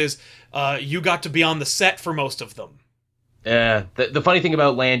difference is you got to be on the set for most of them. Yeah, the funny thing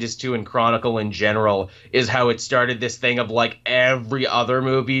about Landis, too, and Chronicle in general, is how it started this thing of, like, every other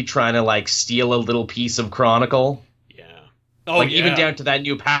movie trying to, like, steal a little piece of Chronicle. Oh, like, even down to that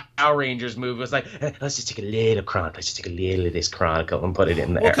new Power Rangers movie, it was like, let's just take a little Chronicle, let's just take a little of this Chronicle and put it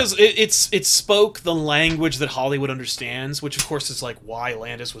in there. Well, because it spoke the language that Hollywood understands, which, of course, is, like, why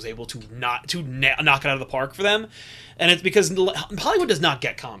Landis was able to knock it out of the park for them. And it's because Hollywood does not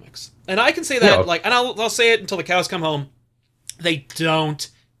get comics. And I can say that, and I'll say it until the cows come home. They don't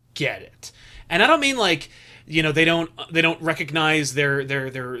get it. And I don't mean, like, you know, they don't recognize their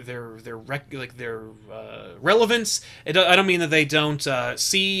relevance. I don't mean that they don't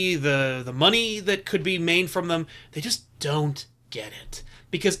see the money that could be made from them. They just don't get it,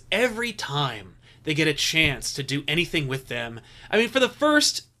 because every time they get a chance to do anything with them, I mean, for the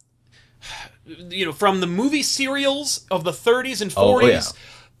first, you know, from the movie serials of the 30s and 40s.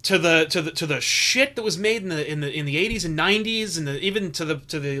 To the shit that was made in the 80s and 90s, and even to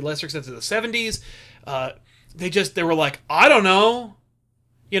the lesser extent to the 70s, they were like, I don't know,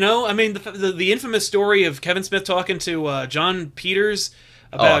 you know. I mean, the infamous story of Kevin Smith talking to John Peters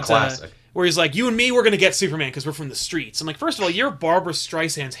about where he's like, you and me, we're gonna get Superman because we're from the streets. I'm like, first of all, you're Barbara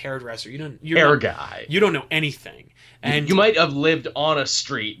Streisand's hairdresser. You're guy. You don't know anything. And you might have lived on a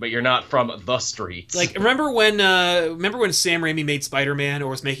street, but you're not from the streets. Like, remember when Sam Raimi made Spider-Man,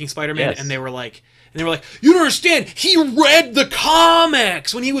 or was making Spider-Man, yes. and they were like, you don't understand, he read the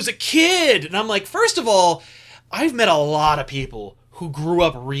comics when he was a kid. And I'm like, first of all, I've met a lot of people who grew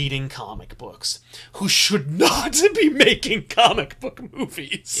up reading comic books who should not be making comic book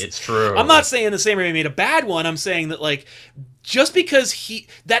movies. It's true. I'm not saying the Sam Raimi made a bad one. I'm saying that, like, just because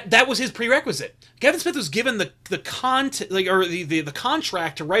that was his prerequisite. Kevin Smith was given the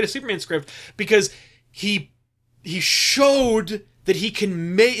contract to write a Superman script because he he showed that he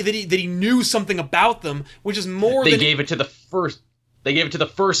can make that he knew something about them, which is more than They gave it to the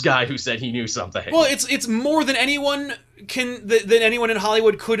first guy who said he knew something. Well, it's more than anyone than anyone in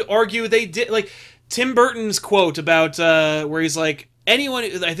Hollywood could argue they did. Like Tim Burton's quote about where he's like, anyone,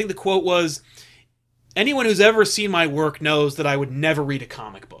 I think the quote was, anyone who's ever seen my work knows that I would never read a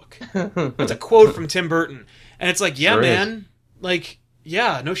comic book. That's a quote from Tim Burton. And it's like, yeah, Sure man. is. Like,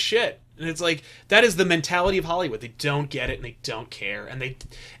 yeah, no shit. And it's like, that is the mentality of Hollywood. They don't get it and they don't care.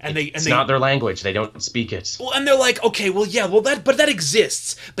 It's not their language. They don't speak it. Well, and they're like, okay, well, yeah, well, that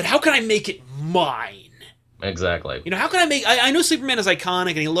exists. But how can I make it mine? Exactly. You know, how can I make... I know Superman is iconic,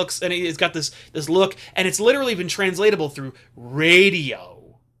 and he looks... And he's got this look, and it's literally been translatable through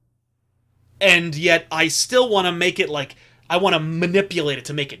radio. And yet, I still want to make it like... I want to manipulate it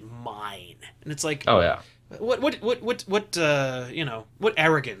to make it mine. And it's like... Oh, yeah. What you know, what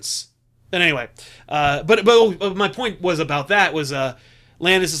arrogance. And anyway, but my point was about that was,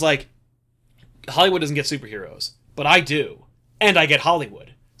 Landis is like, Hollywood doesn't get superheroes, but I do. And I get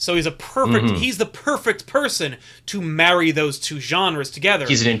Hollywood. So he's he's the perfect person to marry those two genres together.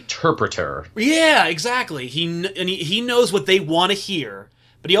 He's an interpreter. Yeah, exactly. He knows what they want to hear,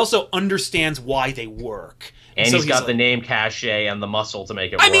 but he also understands why they work. And so he's got like, the name cachet and the muscle to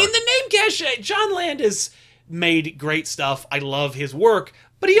make it work. I mean, the name cachet. John Landis made great stuff. I love his work,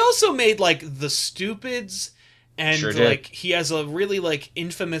 but he also made like The Stupids, and Sure did. like he has a really like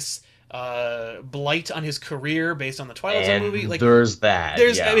infamous blight on his career based on the Twilight Zone movie. Like there's that.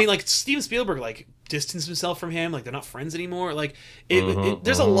 I mean, like Steven Spielberg like distanced himself from him. Like they're not friends anymore. Like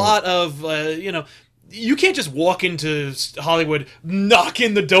there's a lot of you know. You can't just walk into Hollywood, knock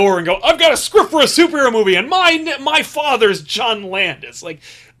in the door, and go, "I've got a script for a superhero movie, and my father's John Landis." Like,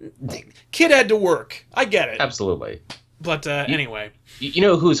 kid had to work. I get it. Absolutely. But anyway. You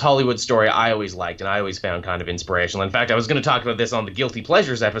know whose Hollywood story I always liked and I always found kind of inspirational? In fact, I was going to talk about this on the Guilty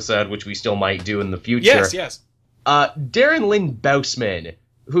Pleasures episode, which we still might do in the future. Yes. Darren Lynn Bousman,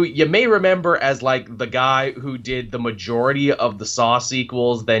 who you may remember as like the guy who did the majority of the Saw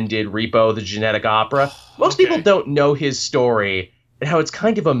sequels, then did Repo, the Genetic Opera. Most people don't know his story and how it's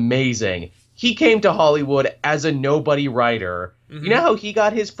kind of amazing. He came to Hollywood as a nobody writer. You know how he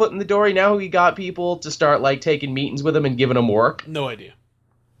got his foot in the door? You know how he got people to start like taking meetings with him and giving him work? No idea.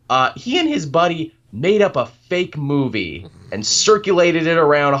 He and his buddy made up a fake movie and circulated it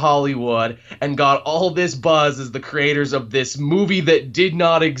around Hollywood and got all this buzz as the creators of this movie that did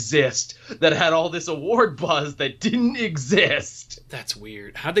not exist, that had all this award buzz that didn't exist. That's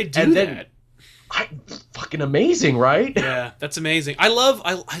weird. How'd they do that? Fucking amazing, right? Yeah, that's amazing. I love,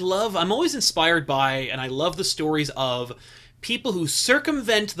 I'm always inspired by, and I love the stories of people who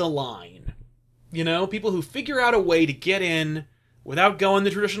circumvent the line. You know, people who figure out a way to get in without going the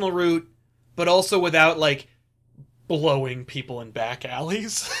traditional route, but also without, like, blowing people in back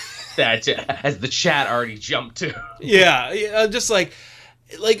alleys. That, as the chat already jumped to. Yeah, just like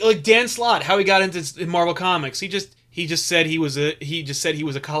Dan Slott, how he got into Marvel Comics. He just said he was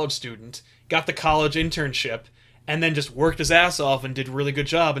a college student, got the college internship, and then just worked his ass off and did a really good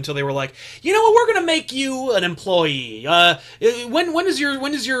job until they were like, you know what, we're gonna make you an employee. When does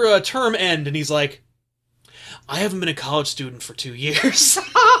your term end? And he's like, I haven't been a college student for 2 years.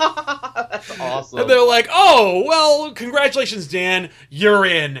 That's awesome. And they're like, oh, well, congratulations, Dan, you're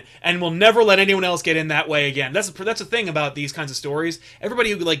in, and we'll never let anyone else get in that way again. That's the thing about these kinds of stories.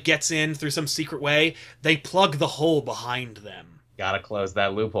 Everybody who like gets in through some secret way, they plug the hole behind them. Gotta close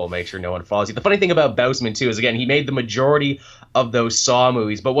that loophole, make sure no one follows you. The funny thing about Bousman, too, is, again, he made the majority of those Saw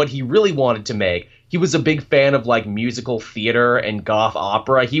movies, but what he really wanted to make, he was a big fan of, like, musical theater and goth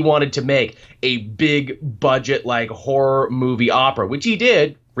opera. He wanted to make a big budget, like, horror movie opera, which he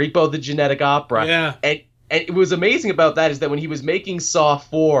did, Repo the Genetic Opera. Yeah. And it was amazing about that is that when he was making Saw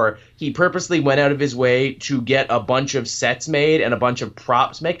 4, he purposely went out of his way to get a bunch of sets made and a bunch of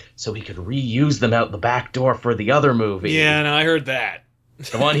props made so he could reuse them out the back door for the other movie. Yeah, no, I heard that.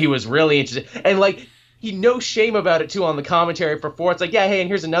 The one he was really interested in. And, like, he no shame about it, too, on the commentary for 4. It's like, yeah, hey, and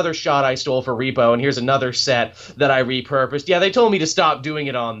here's another shot I stole for Repo, and here's another set that I repurposed. Yeah, they told me to stop doing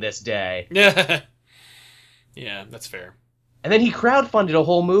it on this day. Yeah. Yeah, that's fair. And then he crowdfunded a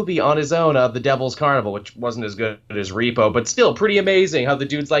whole movie on his own, The Devil's Carnival, which wasn't as good as Repo, but still pretty amazing how the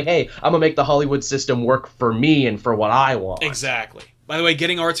dude's like, hey, I'm going to make the Hollywood system work for me and for what I want. Exactly. By the way,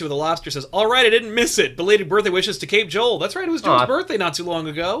 Getting Artsy with a Lobster says, all right, I didn't miss it. Belated birthday wishes to Cape Joel. That's right, it was Joel's birthday not too long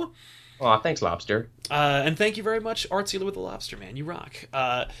ago. Aw, thanks, Lobster. And thank you very much, Artsy with the Lobster, man. You rock.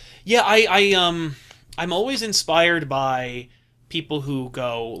 Yeah, I'm always inspired by people who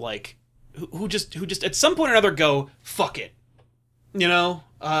go, like, who just at some point or another go, fuck it. You know,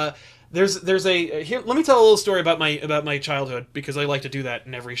 There's a here. Let me tell a little story about my childhood, because I like to do that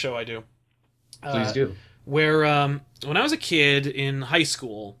in every show I do. Please do. Where when I was a kid in high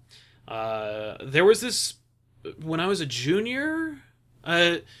school, there was this. When I was a junior,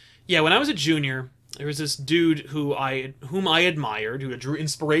 when I was a junior, there was this dude whom I admired, who I drew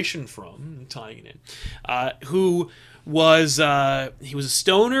inspiration from, tying it in, who was he was a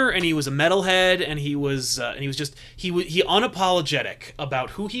stoner, and he was a metalhead, and he was unapologetic about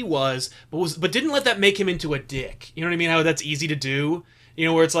who he was, but didn't let that make him into a dick. You know what I mean? How that's easy to do. You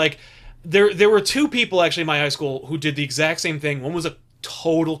know, where it's like there were two people actually in my high school who did the exact same thing. One was a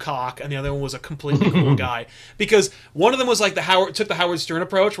total cock, and the other one was a completely cool guy, because one of them was like took the Howard Stern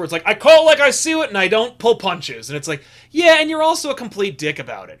approach, where it's like, I call like I see it, and I don't pull punches, and it's like, yeah, and you're also a complete dick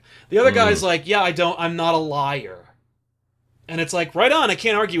about it. The other guy's like, yeah, I'm not a liar. And it's like, right on, I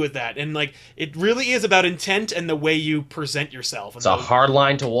can't argue with that. And like, it really is about intent and the way you present yourself. It's a hard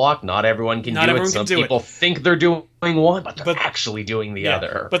line to walk. Not everyone can do it. Some people think they're doing one, but they're actually doing the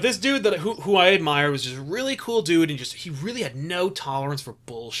other. But this dude who I admire was just a really cool dude, and he really had no tolerance for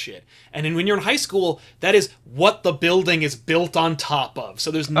bullshit. And then when you're in high school, that is what the building is built on top of.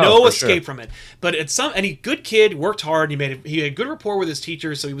 So there's no escape from it. But he good kid, worked hard, he had good rapport with his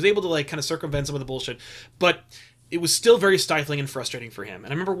teachers, so he was able to like kind of circumvent some of the bullshit. But it was still very stifling and frustrating for him. And I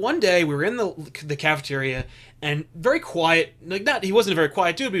remember one day we were in the cafeteria, and very quiet, he wasn't a very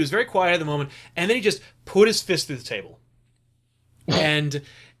quiet dude, but he was very quiet at the moment, and then he just put his fist through the table. And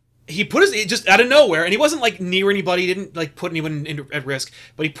he just out of nowhere, and he wasn't like near anybody, he didn't like put anyone at risk,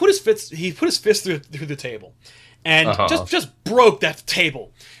 but he put his fist through the table. And just broke that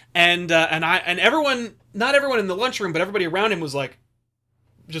table. And everyone, not everyone in the lunchroom, but everybody around him was like,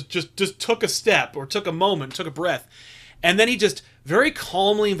 just took a step, or took a moment, took a breath, and then he just very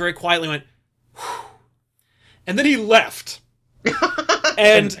calmly and very quietly went, whew, and then he left.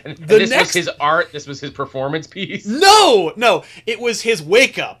 and this was his art. This was his performance piece. No, it was his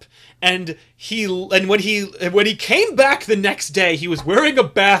wake up. And when he came back the next day, he was wearing a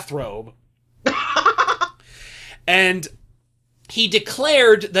bathrobe, and he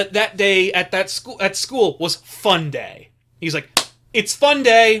declared that day at school was fun day. He's like, it's fun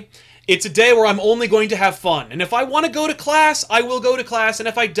day. It's a day where I'm only going to have fun. And if I want to go to class, I will go to class. And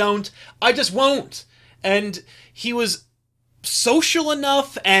if I don't, I just won't. And he was social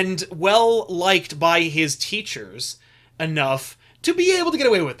enough and well-liked by his teachers enough to be able to get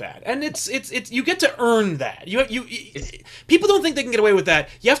away with that. And it's you get to earn that. People don't think they can get away with that.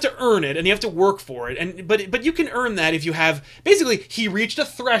 You have to earn it, and you have to work for it. But you can earn that if you have... Basically, he reached a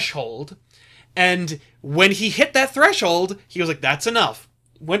threshold... And when he hit that threshold, he was like, that's enough.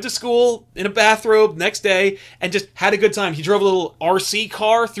 Went to school in a bathrobe next day and just had a good time. He drove a little RC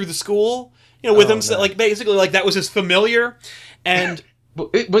car through the school, with him. Nice. Like, basically, like, that was his familiar. And...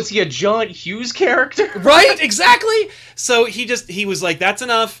 Was he a John Hughes character? Right, exactly. So he was like, that's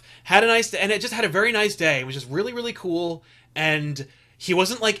enough. Had a nice day. And it just had a very nice day. It was just really, really cool. And he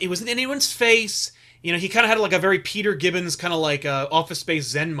wasn't like, it wasn't in anyone's face. He kind of had like a very Peter Gibbons kind of like Office Space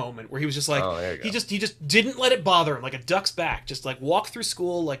Zen moment, where he was just like, he just didn't let it bother him, like a duck's back, just like walk through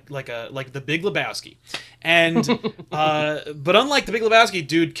school like the Big Lebowski, and but unlike the Big Lebowski,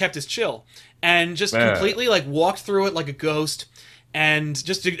 dude kept his chill and just completely like walked through it like a ghost. And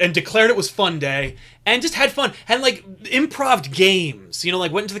declared it was fun day, and just had fun, had like improv games,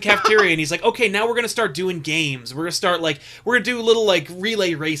 like went into the cafeteria and he's like, okay, now we're gonna start doing games. We're gonna do little like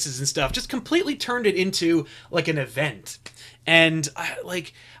relay races and stuff. Just completely turned it into like an event. And I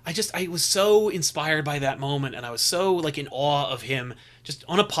was so inspired by that moment, and I was so like in awe of him, just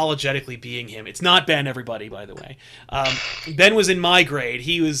unapologetically being him. It's not Ben, everybody, by the way. Ben was in my grade.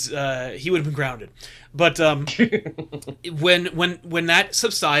 He would have been grounded. But when that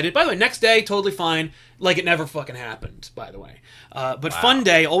subsided, by the way, next day totally fine, like it never fucking happened. By the way, but wow. Fun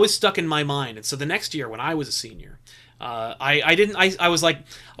day always stuck in my mind, and so the next year when I was a senior, I was like,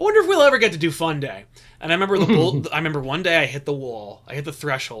 I wonder if we'll ever get to do fun day. And I remember I remember one day I hit the wall, I hit the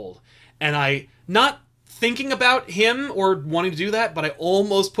threshold, and I not thinking about him or wanting to do that, but I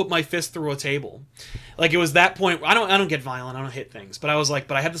almost put my fist through a table. Like it was that point. I don't get violent. I don't hit things, but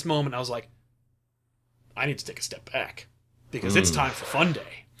I had this moment. I was like, I need to take a step back because it's time for fun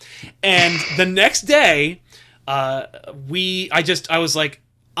day. And the next day, I was like,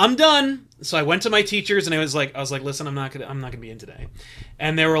 I'm done. So I went to my teachers and I was like, listen, I'm not gonna be in today.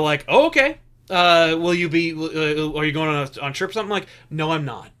 And they were like, oh, okay. Will you be? Are you going on a trip or something? I'm like, no, I'm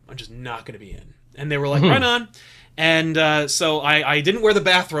not. I'm just not gonna be in. And they were like, right on. And so I didn't wear the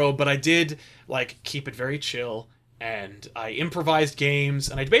bathrobe, but I did like keep it very chill and I improvised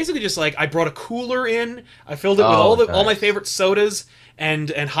games, and I basically just I brought a cooler in. I filled it with all my favorite sodas and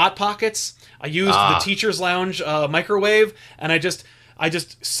Hot Pockets. I used the teacher's lounge microwave, and I just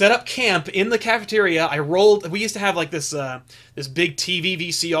set up camp in the cafeteria. We used to have this big TV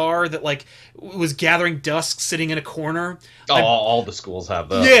VCR that was gathering dust sitting in a corner. All the schools have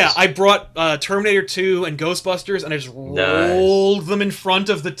those. Yeah, I brought Terminator 2 and Ghostbusters, and I just rolled them in front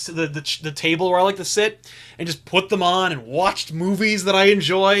of the table where I like to sit, and just put them on and watched movies that I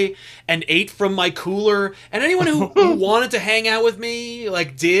enjoy, and ate from my cooler. And anyone who wanted to hang out with me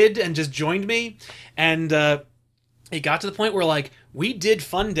did, and just joined me. And it got to the point where we did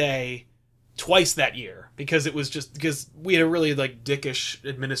Fun Day twice that year because we had a really dickish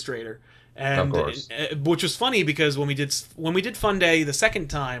administrator. And of course. Which was funny because when we did Fun Day the second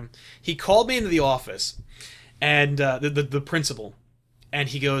time, he called me into the office, and the principal, and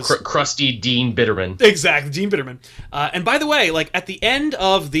he goes, crusty Dean Bitterman. Exactly, Dean Bitterman. And by the way, at the end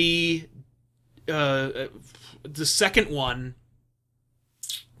of the second one,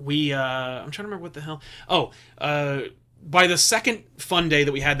 I'm trying to remember what the hell. By the second Fun Day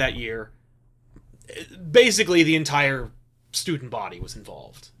that we had that year, basically the entire student body was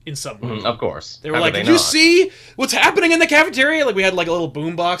involved in some way. Of course. They were did you see what's happening in the cafeteria? We had a little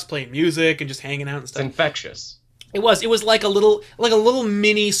boombox playing music and just hanging out and stuff. It's infectious. It was like a little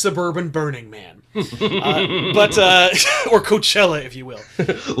mini suburban Burning Man. But or Coachella, if you will.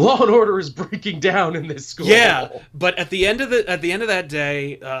 Law and order is breaking down in this school. Yeah, but at the end of that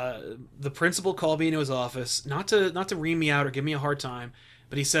day, the principal called me into his office, not to ream me out or give me a hard time,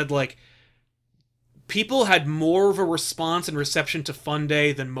 but he said people had more of a response and reception to Fun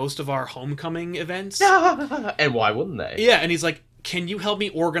Day than most of our homecoming events. And why wouldn't they? Yeah, and he's like, can you help me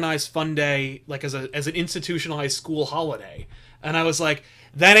organize Fun Day as an institutionalized school holiday? And I was like,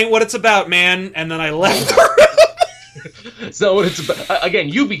 that ain't what it's about, man. And then I left. So what it's about. Again,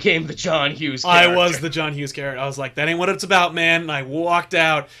 you became the John Hughes character. I was the John Hughes character. I was like, that ain't what it's about, man. And I walked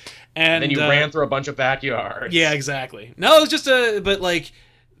out. And then you ran through a bunch of backyards. Yeah, exactly. No, it was just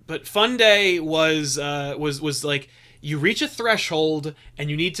but Fun Day was you reach a threshold and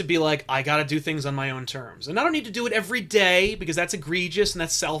you need to be I gotta do things on my own terms. And I don't need to do it every day because that's egregious and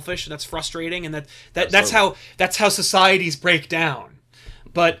that's selfish and that's frustrating and that's how societies break down.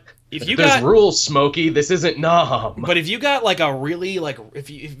 But if there's rules, Smokey, this isn't Nom. But if you got a really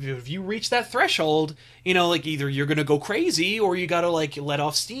if you reach that threshold, either you're gonna go crazy or you gotta let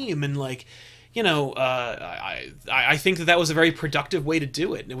off steam and I think that was a very productive way to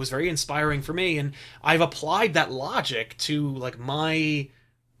do it, and it was very inspiring for me, and I've applied that logic to my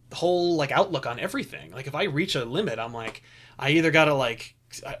whole outlook on everything. If I reach a limit, I'm I either gotta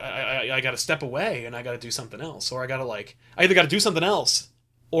I gotta step away and I gotta do something else, or I either gotta do something else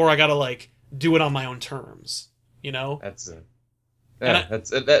or I gotta do it on my own terms. That's it. Yeah,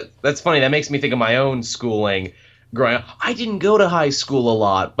 that's funny. That makes me think of my own schooling. Growing up, I didn't go to high school a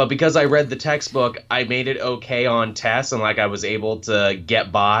lot, but because I read the textbook, I made it okay on tests, and I was able to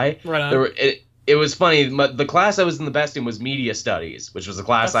get by. Right on. It was funny. The class I was in the best in was media studies, which was a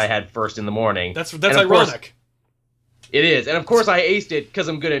class I had first in the morning. That's ironic. It is, and of course I aced it because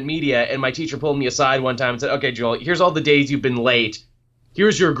I'm good at media. And my teacher pulled me aside one time and said, "Okay, Joel, here's all the days you've been late.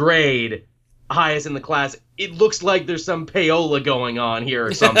 Here's your grade, highest in the class. It looks like there's some payola going on here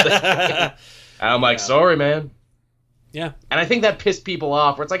or something." And I'm like, "Sorry, man." Yeah. And I think that pissed people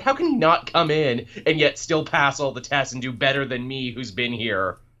off, where it's how can you not come in and yet still pass all the tests and do better than me who's been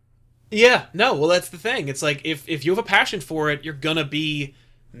here? Yeah, no, well, that's the thing. It's if you have a passion for it, you're gonna be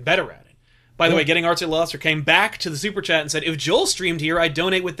better at it. By the way, Getting Artsy Luster came back to the Super Chat and said, if Joel streamed here, I'd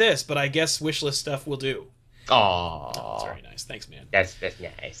donate with this, but I guess wishlist stuff will do. Aww. Oh, that's very nice. Thanks, man. That's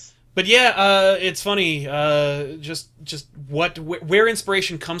nice. But yeah, it's funny. Just where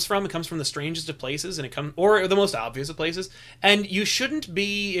inspiration comes from. It comes from the strangest of places, or the most obvious of places. And you shouldn't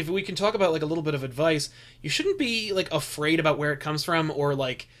be, if we can talk about a little bit of advice, you shouldn't be afraid about where it comes from or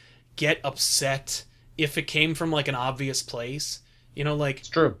get upset if it came from an obvious place. It's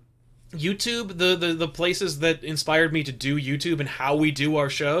true. YouTube, the places that inspired me to do YouTube and how we do our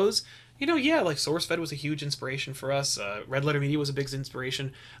shows. SourceFed was a huge inspiration for us. Red Letter Media was a big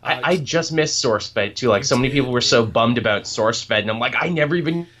inspiration. I just missed SourceFed too. So many people were so bummed about SourceFed, and I'm I never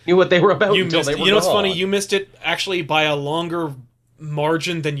even knew what they were about until they were gone. What's funny? You missed it actually by a longer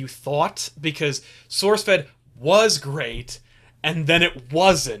margin than you thought, because SourceFed was great, and then it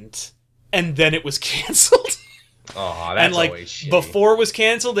wasn't, and then it was canceled. Oh, that's always shitty. Before it was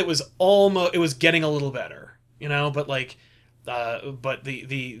canceled, it was getting a little better, but but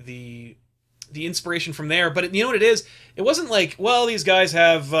the the inspiration from there. But you know what it is? It wasn't like, well, these guys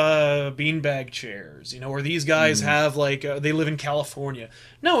have beanbag chairs, or these guys have like they live in California.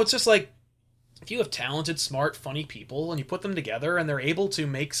 No, it's just like if you have talented, smart, funny people and you put them together and they're able to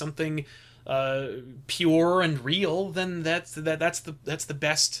make something pure and real, then that's the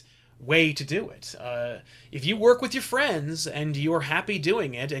best way to do it. If you work with your friends and you're happy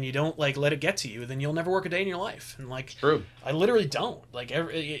doing it and you don't like let it get to you, then you'll never work a day in your life. And like, true. I literally don't. Like,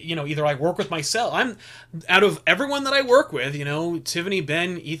 either I work with myself. I'm out of everyone that I work with, Tiffany,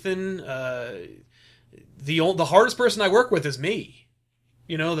 Ben, Ethan, the hardest person I work with is me.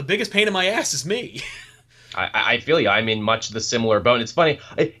 The biggest pain in my ass is me. I feel you. I'm in much the similar boat. It's funny.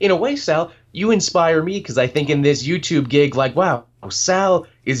 In a way, Sal, you inspire me because I think in this YouTube gig, like, wow, Sal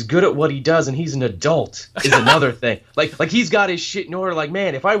is good at what he does and he's an adult is another thing. Like he's got his shit in order. Like,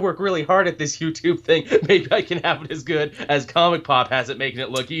 man, if I work really hard at this YouTube thing, maybe I can have it as good as Comic Pop has it, making it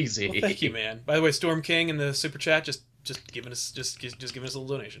look easy. Well, thank you, man. By the way, Storm King in the super chat just giving us giving us a little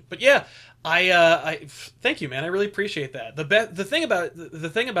donation. But yeah, I thank you, man. I really appreciate that. The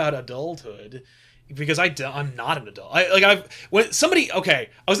thing about adulthood, because I'm not an adult. I was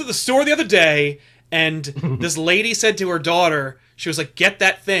at the store the other day and this lady said to her daughter, she was like, "Get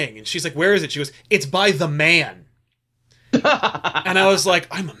that thing," and she's like, "Where is it?" She goes, "It's by the man." And I was like,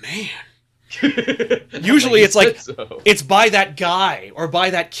 I'm a man. Usually it's like it's by that guy or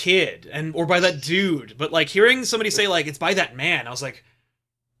by that kid or by that dude. But like hearing somebody say like it's by that man, I was like,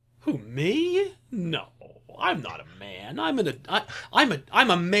 who, me? No, I'm not a man. I'm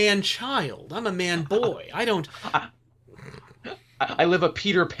a man child. I'm a man boy. I live a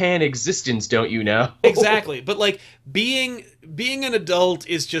Peter Pan existence, don't you know? Exactly. But like being an adult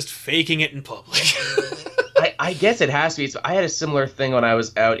is just faking it in public. I guess it has to be. I had a similar thing when I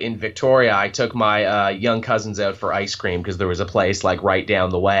was out in Victoria. I took my young cousins out for ice cream because there was a place like right down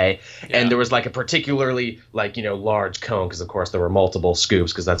the way, and there was like a particularly large cone because of course there were multiple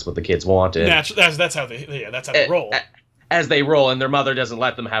scoops because that's what the kids wanted. That's how they roll. As they roll, and their mother doesn't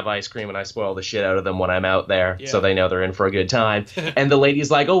let them have ice cream, and I spoil the shit out of them when I'm out there, so they know they're in for a good time. And the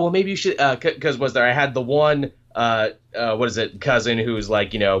lady's like, "Oh, well, maybe you should," because I had the one cousin who's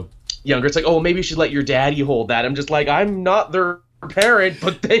like younger. It's like, "Oh, maybe you should let your daddy hold that." I'm just like, I'm not their parent,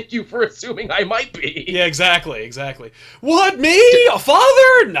 but thank you for assuming I might be. Yeah, exactly. What, me? A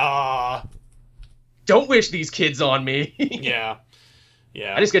father? Nah. Don't wish these kids on me. Yeah.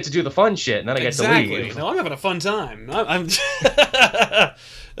 I just get to do the fun shit, and then I get to leave. No, I'm having a fun time. I'm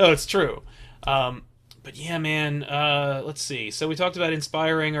Oh, it's true. But yeah, man, let's see. So we talked about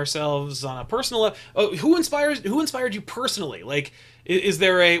inspiring ourselves on a personal level. Oh, who inspired you personally? Like, was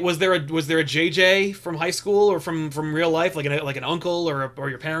there a JJ from high school or from real life, like an uncle or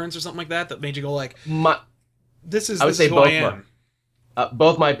your parents or something like that made you go like, this is who I am.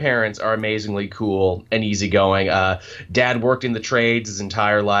 Both my parents are amazingly cool and easygoing. Dad worked in the trades his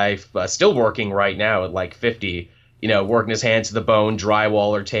entire life, still working right now at like 50. Working his hands to the bone,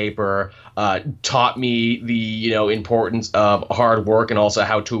 drywaller, taper, taught me the, importance of hard work and also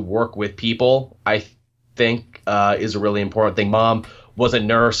how to work with people, I think is a really important thing. Mom was a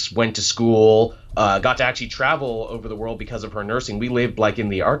nurse, went to school, got to actually travel over the world because of her nursing. We lived like in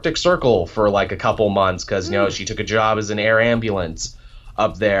the Arctic Circle for like a couple months because, she took a job as an air ambulance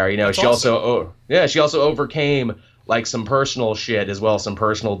up there. That's she awesome. she also overcame like some personal shit as well, some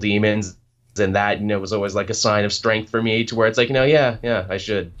personal demons. And that, was always like a sign of strength for me to where it's like, I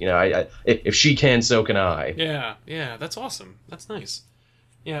should, if she can, so can I. Yeah, that's awesome. That's nice.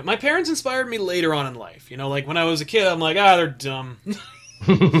 Yeah, my parents inspired me later on in life. Like when I was a kid, I'm like, they're dumb.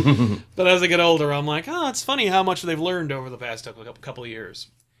 But as I get older, I'm like, it's funny how much they've learned over the past couple of years.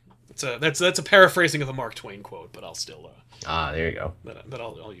 That's a paraphrasing of a Mark Twain quote, but I'll still there you go. But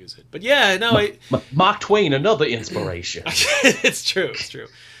I'll use it. But yeah, no, Mark Twain, another inspiration. It's true.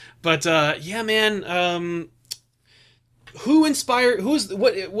 But yeah, man. Where's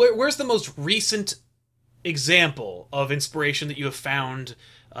the most recent example of inspiration that you have found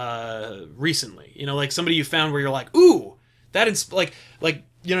recently? Like somebody you found where you're like, ooh, like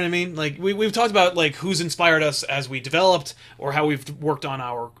you know what I mean? Like we've talked about like who's inspired us as we developed or how we've worked on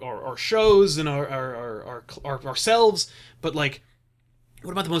our shows and our ourselves. But like,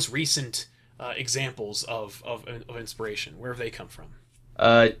 what about the most recent examples of inspiration? Where have they come from?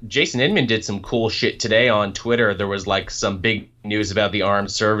 Jason Inman did some cool shit today on Twitter. There was like some big news about the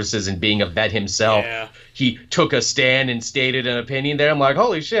armed services and being a vet himself. Yeah. He took a stand and stated an opinion there. I'm like,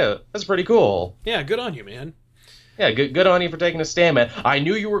 holy shit, that's pretty cool. Yeah, good on you, man. Yeah, good on you for taking a stand, man. I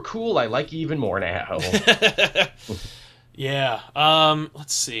knew you were cool. I like you even more now. Yeah.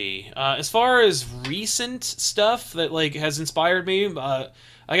 Let's see. As far as recent stuff that like has inspired me,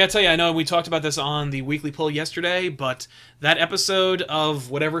 I gotta tell you, I know we talked about this on the weekly poll yesterday, but that episode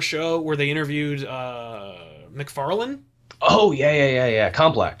of whatever show where they interviewed McFarlane. Oh, yeah.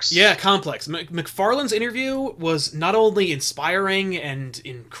 Complex. Yeah, Complex. McFarlane's interview was not only inspiring and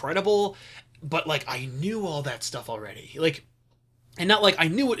incredible, but, like, I knew all that stuff already. Like, and not like I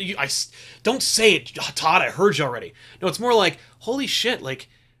knew it. Don't say it, Todd, I heard you already. No, it's more like, holy shit, like,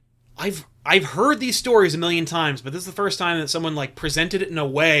 I've heard these stories a million times, but this is the first time that someone, like, presented it in a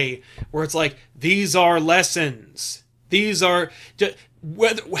way where it's like, these are lessons. These are...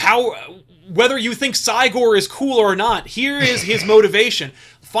 Whether you think Cygor is cool or not, here is his motivation.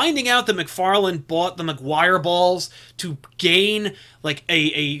 Finding out that McFarlane bought the McGuire balls to gain like an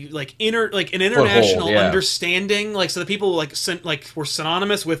international understanding, like so the people like were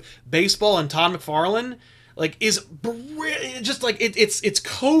synonymous with baseball and Todd McFarlane, like is just like it's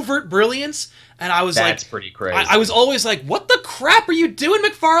covert brilliance. And I was that's pretty crazy. I was always like, what the crap are you doing,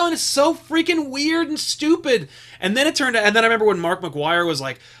 McFarlane? It's so freaking weird and stupid. And then it turned out, and then I remember when Mark McGuire was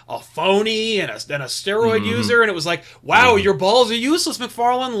like a phony and a steroid user, and it was like, wow, your balls are useless,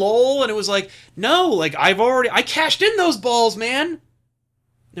 McFarlane, lol. And it was like, no, like I cashed in those balls, man. And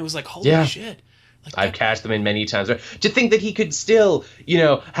it was like, holy shit. Like I've cashed them in many times. To think that he could still,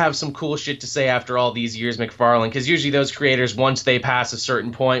 have some cool shit to say after all these years, McFarlane, because usually those creators, once they pass a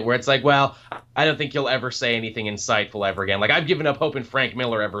certain point where it's like, well, I don't think you'll ever say anything insightful ever again. Like, I've given up hope in Frank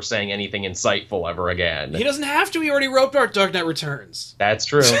Miller ever saying anything insightful ever again. He doesn't have to. He already wrote Dark Knight Returns. That's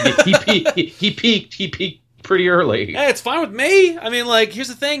true. He peaked pretty early. Yeah, it's fine with me. I mean, like, here's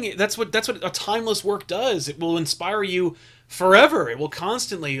the thing. That's what a timeless work does. It will inspire you forever. It will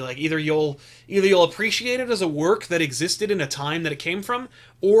constantly, like, either you'll appreciate it as a work that existed in a time that it came from,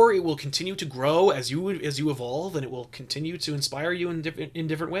 or it will continue to grow as you evolve, and it will continue to inspire you in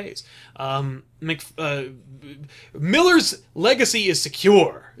different ways. Miller's legacy is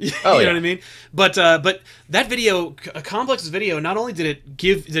secure. You know what I mean? But that video, Complex's video, not only did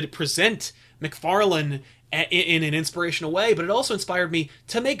it present McFarlane in an inspirational way, but it also inspired me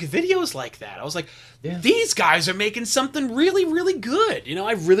to make videos like that. I was like, these guys are making something really, really good.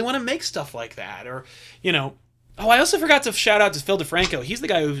 I really want to make stuff like that. Or, I also forgot to shout out to Phil DeFranco. He's the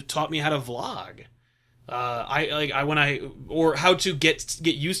guy who taught me how to vlog. Or how to get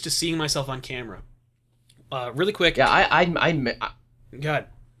used to seeing myself on camera. Really quick. Yeah, God.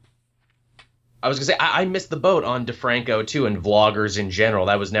 I was gonna say I missed the boat on DeFranco too, and vloggers in general.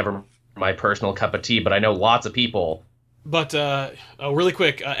 That was never my personal cup of tea, but I know lots of people. But really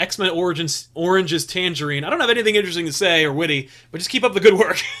quick, X-Men Orange's Tangerine. I don't have anything interesting to say or witty, but just keep up the good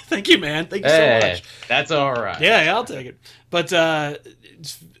work. Thank you, man. Thank you so much. That's all right. Yeah, I'll take it. But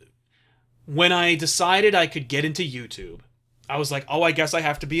when I decided I could get into YouTube, I was like, oh, I guess I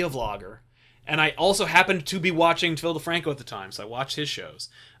have to be a vlogger. And I also happened to be watching Phil DeFranco at the time, so I watched his shows.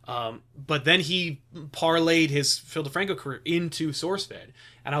 But then he parlayed his Phil DeFranco career into SourceFed.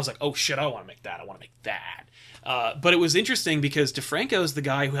 And I was like, oh shit, I don't want to make that. I want to make that. But it was interesting because DeFranco is the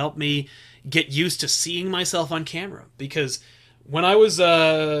guy who helped me get used to seeing myself on camera. Because when I was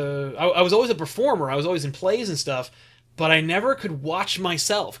always a performer. I was always in plays and stuff. But I never could watch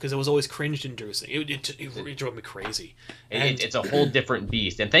myself because it was always cringe-inducing. It drove me crazy. It's a whole different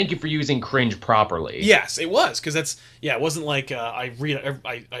beast. And thank you for using cringe properly. Yes, it was, because it wasn't like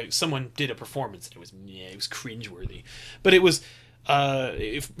someone did a performance and it was cringeworthy. But it was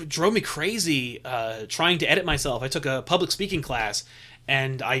it drove me crazy trying to edit myself. I took a public speaking class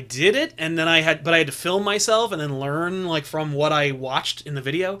and I did it, and then I had to film myself and then learn like from what I watched in the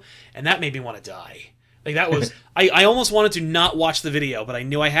video, and that made me want to die. Like that was, I almost wanted to not watch the video, but I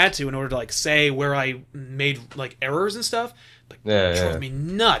knew I had to in order to like say where I made like errors and stuff. But it drove me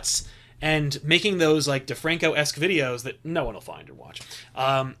nuts. And making those like DeFranco-esque videos that no one will find or watch.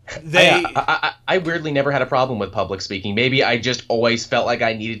 I weirdly never had a problem with public speaking. Maybe I just always felt like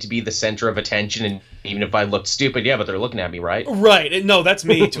I needed to be the center of attention, and even if I looked stupid, but they're looking at me, right? Right. No, that's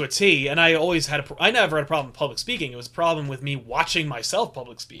me to a T. And I always had I never had a problem with public speaking. It was a problem with me watching myself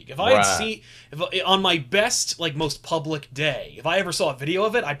public speak. If I had on my best, like most public day, if I ever saw a video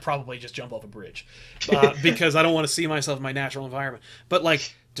of it, I'd probably just jump off a bridge because I don't want to see myself in my natural environment. But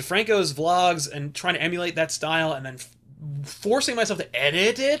like DeFranco's vlogs and trying to emulate that style, and then forcing myself to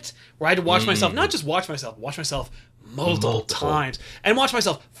edit it, where I had to watch myself, not just watch myself multiple times, and watch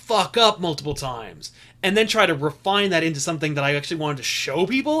myself fuck up multiple times, and then try to refine that into something that I actually wanted to show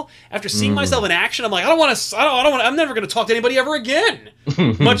people. After seeing myself in action, I'm like, I'm never going to talk to anybody ever again,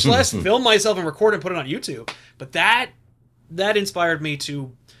 much less film myself and record and put it on YouTube. But that inspired me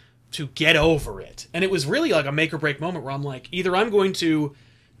to get over it, and it was really like a make or break moment where I'm like, either I'm going to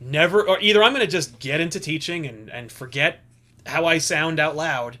just get into teaching and forget how I sound out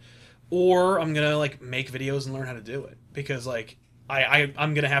loud, or I'm gonna like make videos and learn how to do it, because like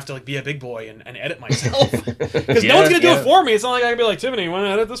I'm gonna have to like be a big boy and edit myself, because no one's gonna do it for me. It's not like I can be like, Tiffany, you want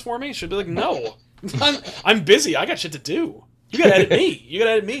to edit this for me? She'd be like, no, I'm busy. I got shit to do. You gotta edit me. You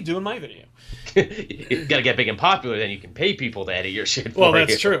gotta edit me doing my video. You gotta get big and popular, then you can pay people to edit your shit for Well,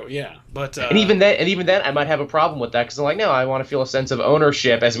 that's you. true, yeah. But and even then, I might have a problem with that, because I'm like, no, I want to feel a sense of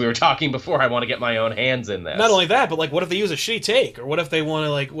ownership. As we were talking before, I want to get my own hands in this. Not only that, but like, what if they use a shitty take, or what if they want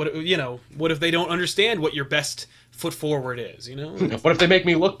to like, what if they don't understand what your best foot forward is? You know, what if they make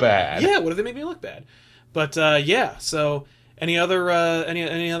me look bad? Yeah, what if they make me look bad? But yeah, so. Any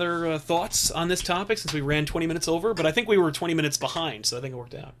other thoughts on this topic, since we ran 20 minutes over? But I think we were 20 minutes behind, so I think it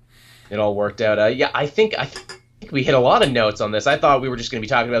worked out. It all worked out. Yeah, I think we hit a lot of notes on this. I thought we were just going to be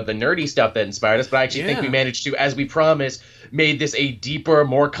talking about the nerdy stuff that inspired us, but I actually think we managed to, as we promised, made this a deeper,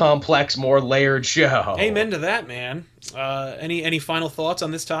 more complex, more layered show. Amen to that, man. Any final thoughts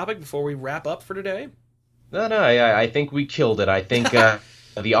on this topic before we wrap up for today? No, I think we killed it. I think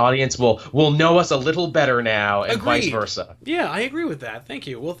the audience will know us a little better now, and vice versa. Yeah, I agree with that. Thank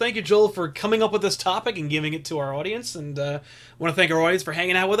you. Well, thank you, Joel, for coming up with this topic and giving it to our audience. And I want to thank our audience for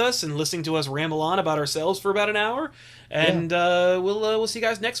hanging out with us and listening to us ramble on about ourselves for about an hour. And we'll see you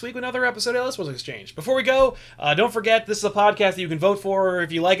guys next week with another episode of Elseworlds Exchange. Before we go, don't forget, this is a podcast that you can vote for.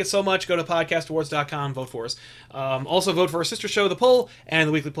 If you like it so much, go to podcastawards.com, vote for us. Also, vote for our sister show, The Pull, and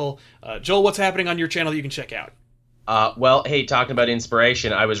The Weekly Pull. Joel, what's happening on your channel that you can check out? Well, hey, talking about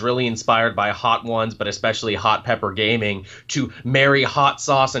inspiration, I was really inspired by Hot Ones, but especially Hot Pepper Gaming, to marry hot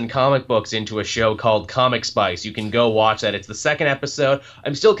sauce and comic books into a show called Comic Spice. You can go watch that. It's the second episode.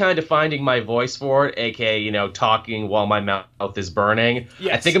 I'm still kind of finding my voice for it, aka, talking while my mouth is burning.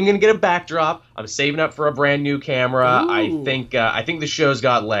 Yes. I think I'm going to get a backdrop. I'm saving up for a brand new camera. Ooh. I think the show's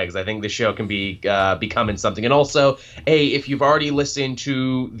got legs. I think the show can be becoming something. And also, hey, if you've already listened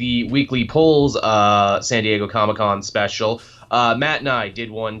to the Weekly Pulls San Diego Comic-Con special, Matt and I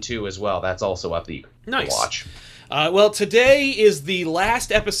did one too as well. That's also up that you can watch. Well, today is the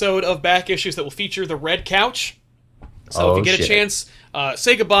last episode of Back Issues that will feature the Red Couch. So if you get a chance,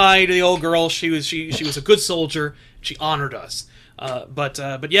 say goodbye to the old girl. She was a good soldier. She honored us.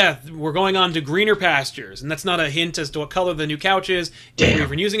 But yeah, we're going on to greener pastures, and that's not a hint as to what color the new couch is, if we're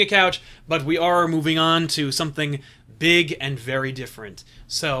even using a couch, but we are moving on to something big and very different.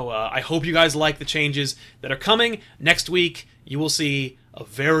 So I hope you guys like the changes that are coming. Next week, you will see a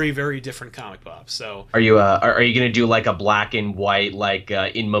very, very different Comic Pop. So are you going to do like a black and white, like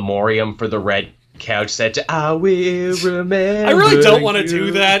in memoriam for the Red Couch set to I will remember? I really don't want to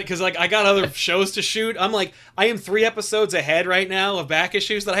do that, because like I got other shows to shoot. I am 3 episodes ahead right now of Back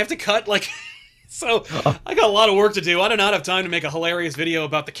Issues that I have to cut, like so I got a lot of work to do. I do not have time to make a hilarious video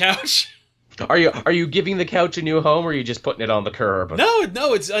about the couch. Are you giving the couch a new home, or are you just putting it on the curb?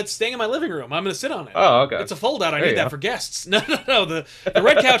 No, it's staying in my living room. I'm going to sit on it. Oh, okay. It's a fold out. I need that for guests. No. The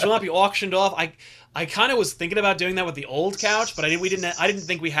Red Couch will not be auctioned off. I kind of was thinking about doing that with the old couch, but I didn't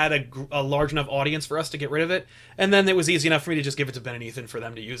think we had a large enough audience for us to get rid of it. And then it was easy enough for me to just give it to Ben and Ethan for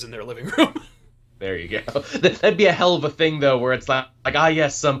them to use in their living room. There you go. That'd be a hell of a thing, though, where it's like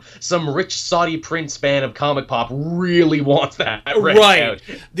yes, some rich Saudi prince fan of Comic Pop really wants that Red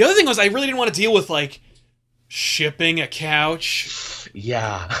Couch. The other thing was I really didn't want to deal with like shipping a couch.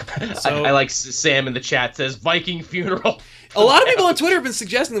 Yeah. So, I like Sam in the chat says Viking funeral. A lot of people on Twitter have been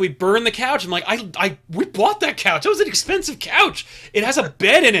suggesting that we burn the couch. I'm like, we bought that couch. That was an expensive couch. It has a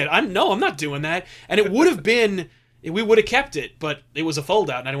bed in it. I'm not doing that. And it would have been. We would have kept it, but it was a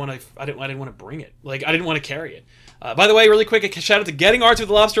fold out, and I didn't want to bring it. Like, I didn't want to carry it. By the way, really quick, a shout out to Getting Arts with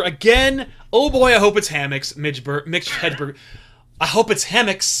the Lobster again. Oh boy, I hope it's hammocks. Mitch Hedberg. I hope it's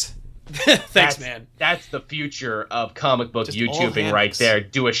hammocks. Thanks, man. That's the future of comic book YouTubing right there.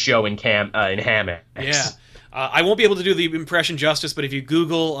 Do a show in hammocks. Yeah. I won't be able to do the impression justice, but if you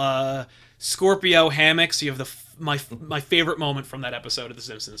Google Scorpio hammocks, you have my favorite moment from that episode of The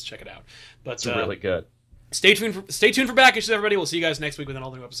Simpsons. Check it out. But it's really good. Stay tuned for Back Issues, everybody. We'll see you guys next week with an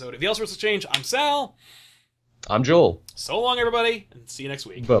all-new episode of The Elseworlds Exchange. I'm Sal. I'm Joel. So long, everybody, and see you next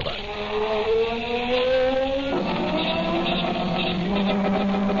week. Bye-bye.